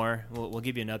couple more. We'll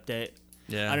give you an update.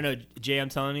 Yeah. I don't know, Jay, I'm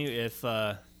telling you, if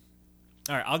all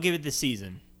right, I'll give it this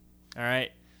season. All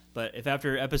right? But if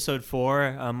after episode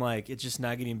 4, I'm like, it's just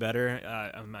not getting better,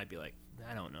 I might be like,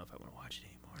 I don't know if I want to watch it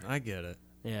anymore. I get it.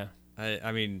 Yeah.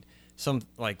 I mean, some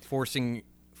like forcing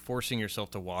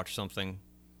yourself to watch something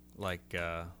like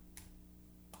that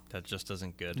just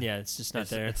isn't good. Yeah, it's just not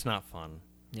there. It's not fun.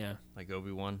 Yeah. Like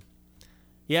Obi-Wan.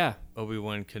 Yeah.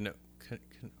 Obi-Wan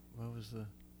what was the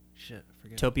shit? I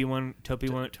forget. Topi one. Topi,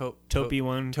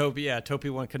 yeah, Topi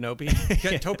one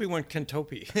Kenobi. Topi one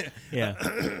Kentopi. Yeah.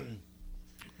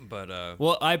 But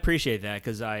well, I appreciate that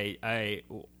because I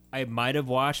might have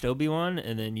watched Obi-Wan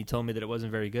and then you told me that it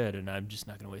wasn't very good and I'm just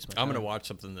not going to waste my time. I'm going to watch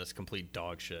something that's complete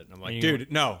dog shit. And I'm like,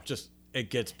 dude, no, just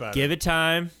it gets better. Give it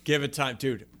time. Give it time,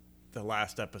 dude. The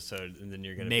last episode, and then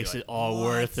you're going to makes be like, it all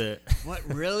worth it. What,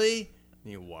 really?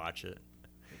 And you watch it.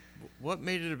 What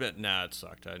made it a bit? Nah, it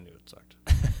sucked. I knew it sucked.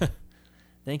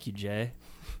 Thank you, Jay.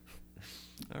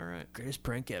 All right. Greatest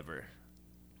prank ever.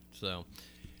 So,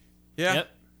 yeah,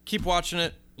 keep watching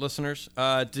it, listeners.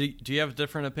 Do you have a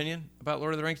different opinion about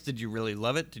Lord of the Rings? Did you really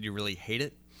love it? Did you really hate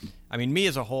it? I mean, me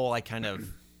as a whole,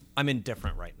 I'm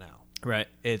indifferent right now. Right.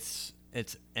 It's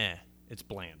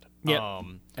bland. Yeah.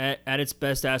 At its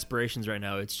best aspirations right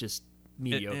now, it's just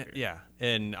mediocre. Yeah.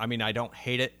 And I mean, I don't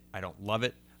hate it. I don't love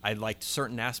it. I liked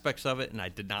certain aspects of it, and I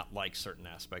did not like certain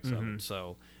aspects of it.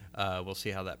 So we'll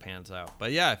see how that pans out.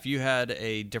 But yeah, if you had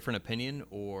a different opinion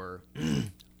or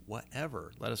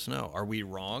whatever, let us know. Are we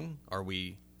wrong? Are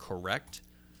we correct?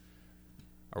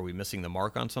 Are we missing the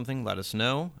mark on something? Let us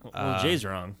know. Well, Jay's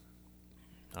wrong.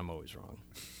 I'm always wrong.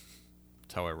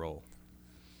 That's how I roll.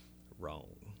 Wrong.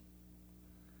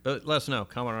 But let us know.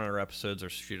 Comment on our episodes or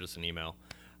shoot us an email.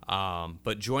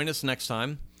 But join us next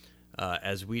time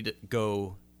as we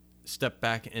go step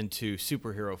back into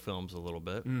superhero films a little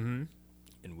bit. Mm-hmm.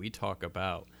 And we talk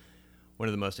about one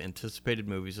of the most anticipated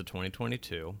movies of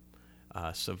 2022,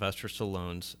 Sylvester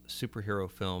Stallone's superhero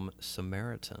film,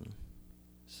 Samaritan.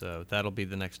 So that'll be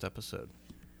the next episode.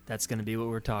 That's going to be what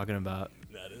we're talking about.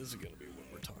 That is going to be what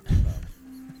we're talking about.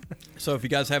 So if you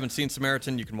guys haven't seen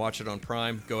Samaritan, you can watch it on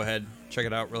Prime. Go ahead, check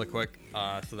it out really quick,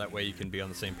 so that way you can be on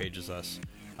the same page as us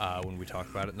when we talk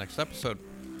about it next episode.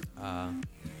 Yeah.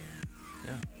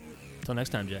 Until next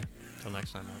time, Jay. Until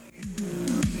next time,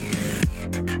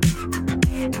 Matt.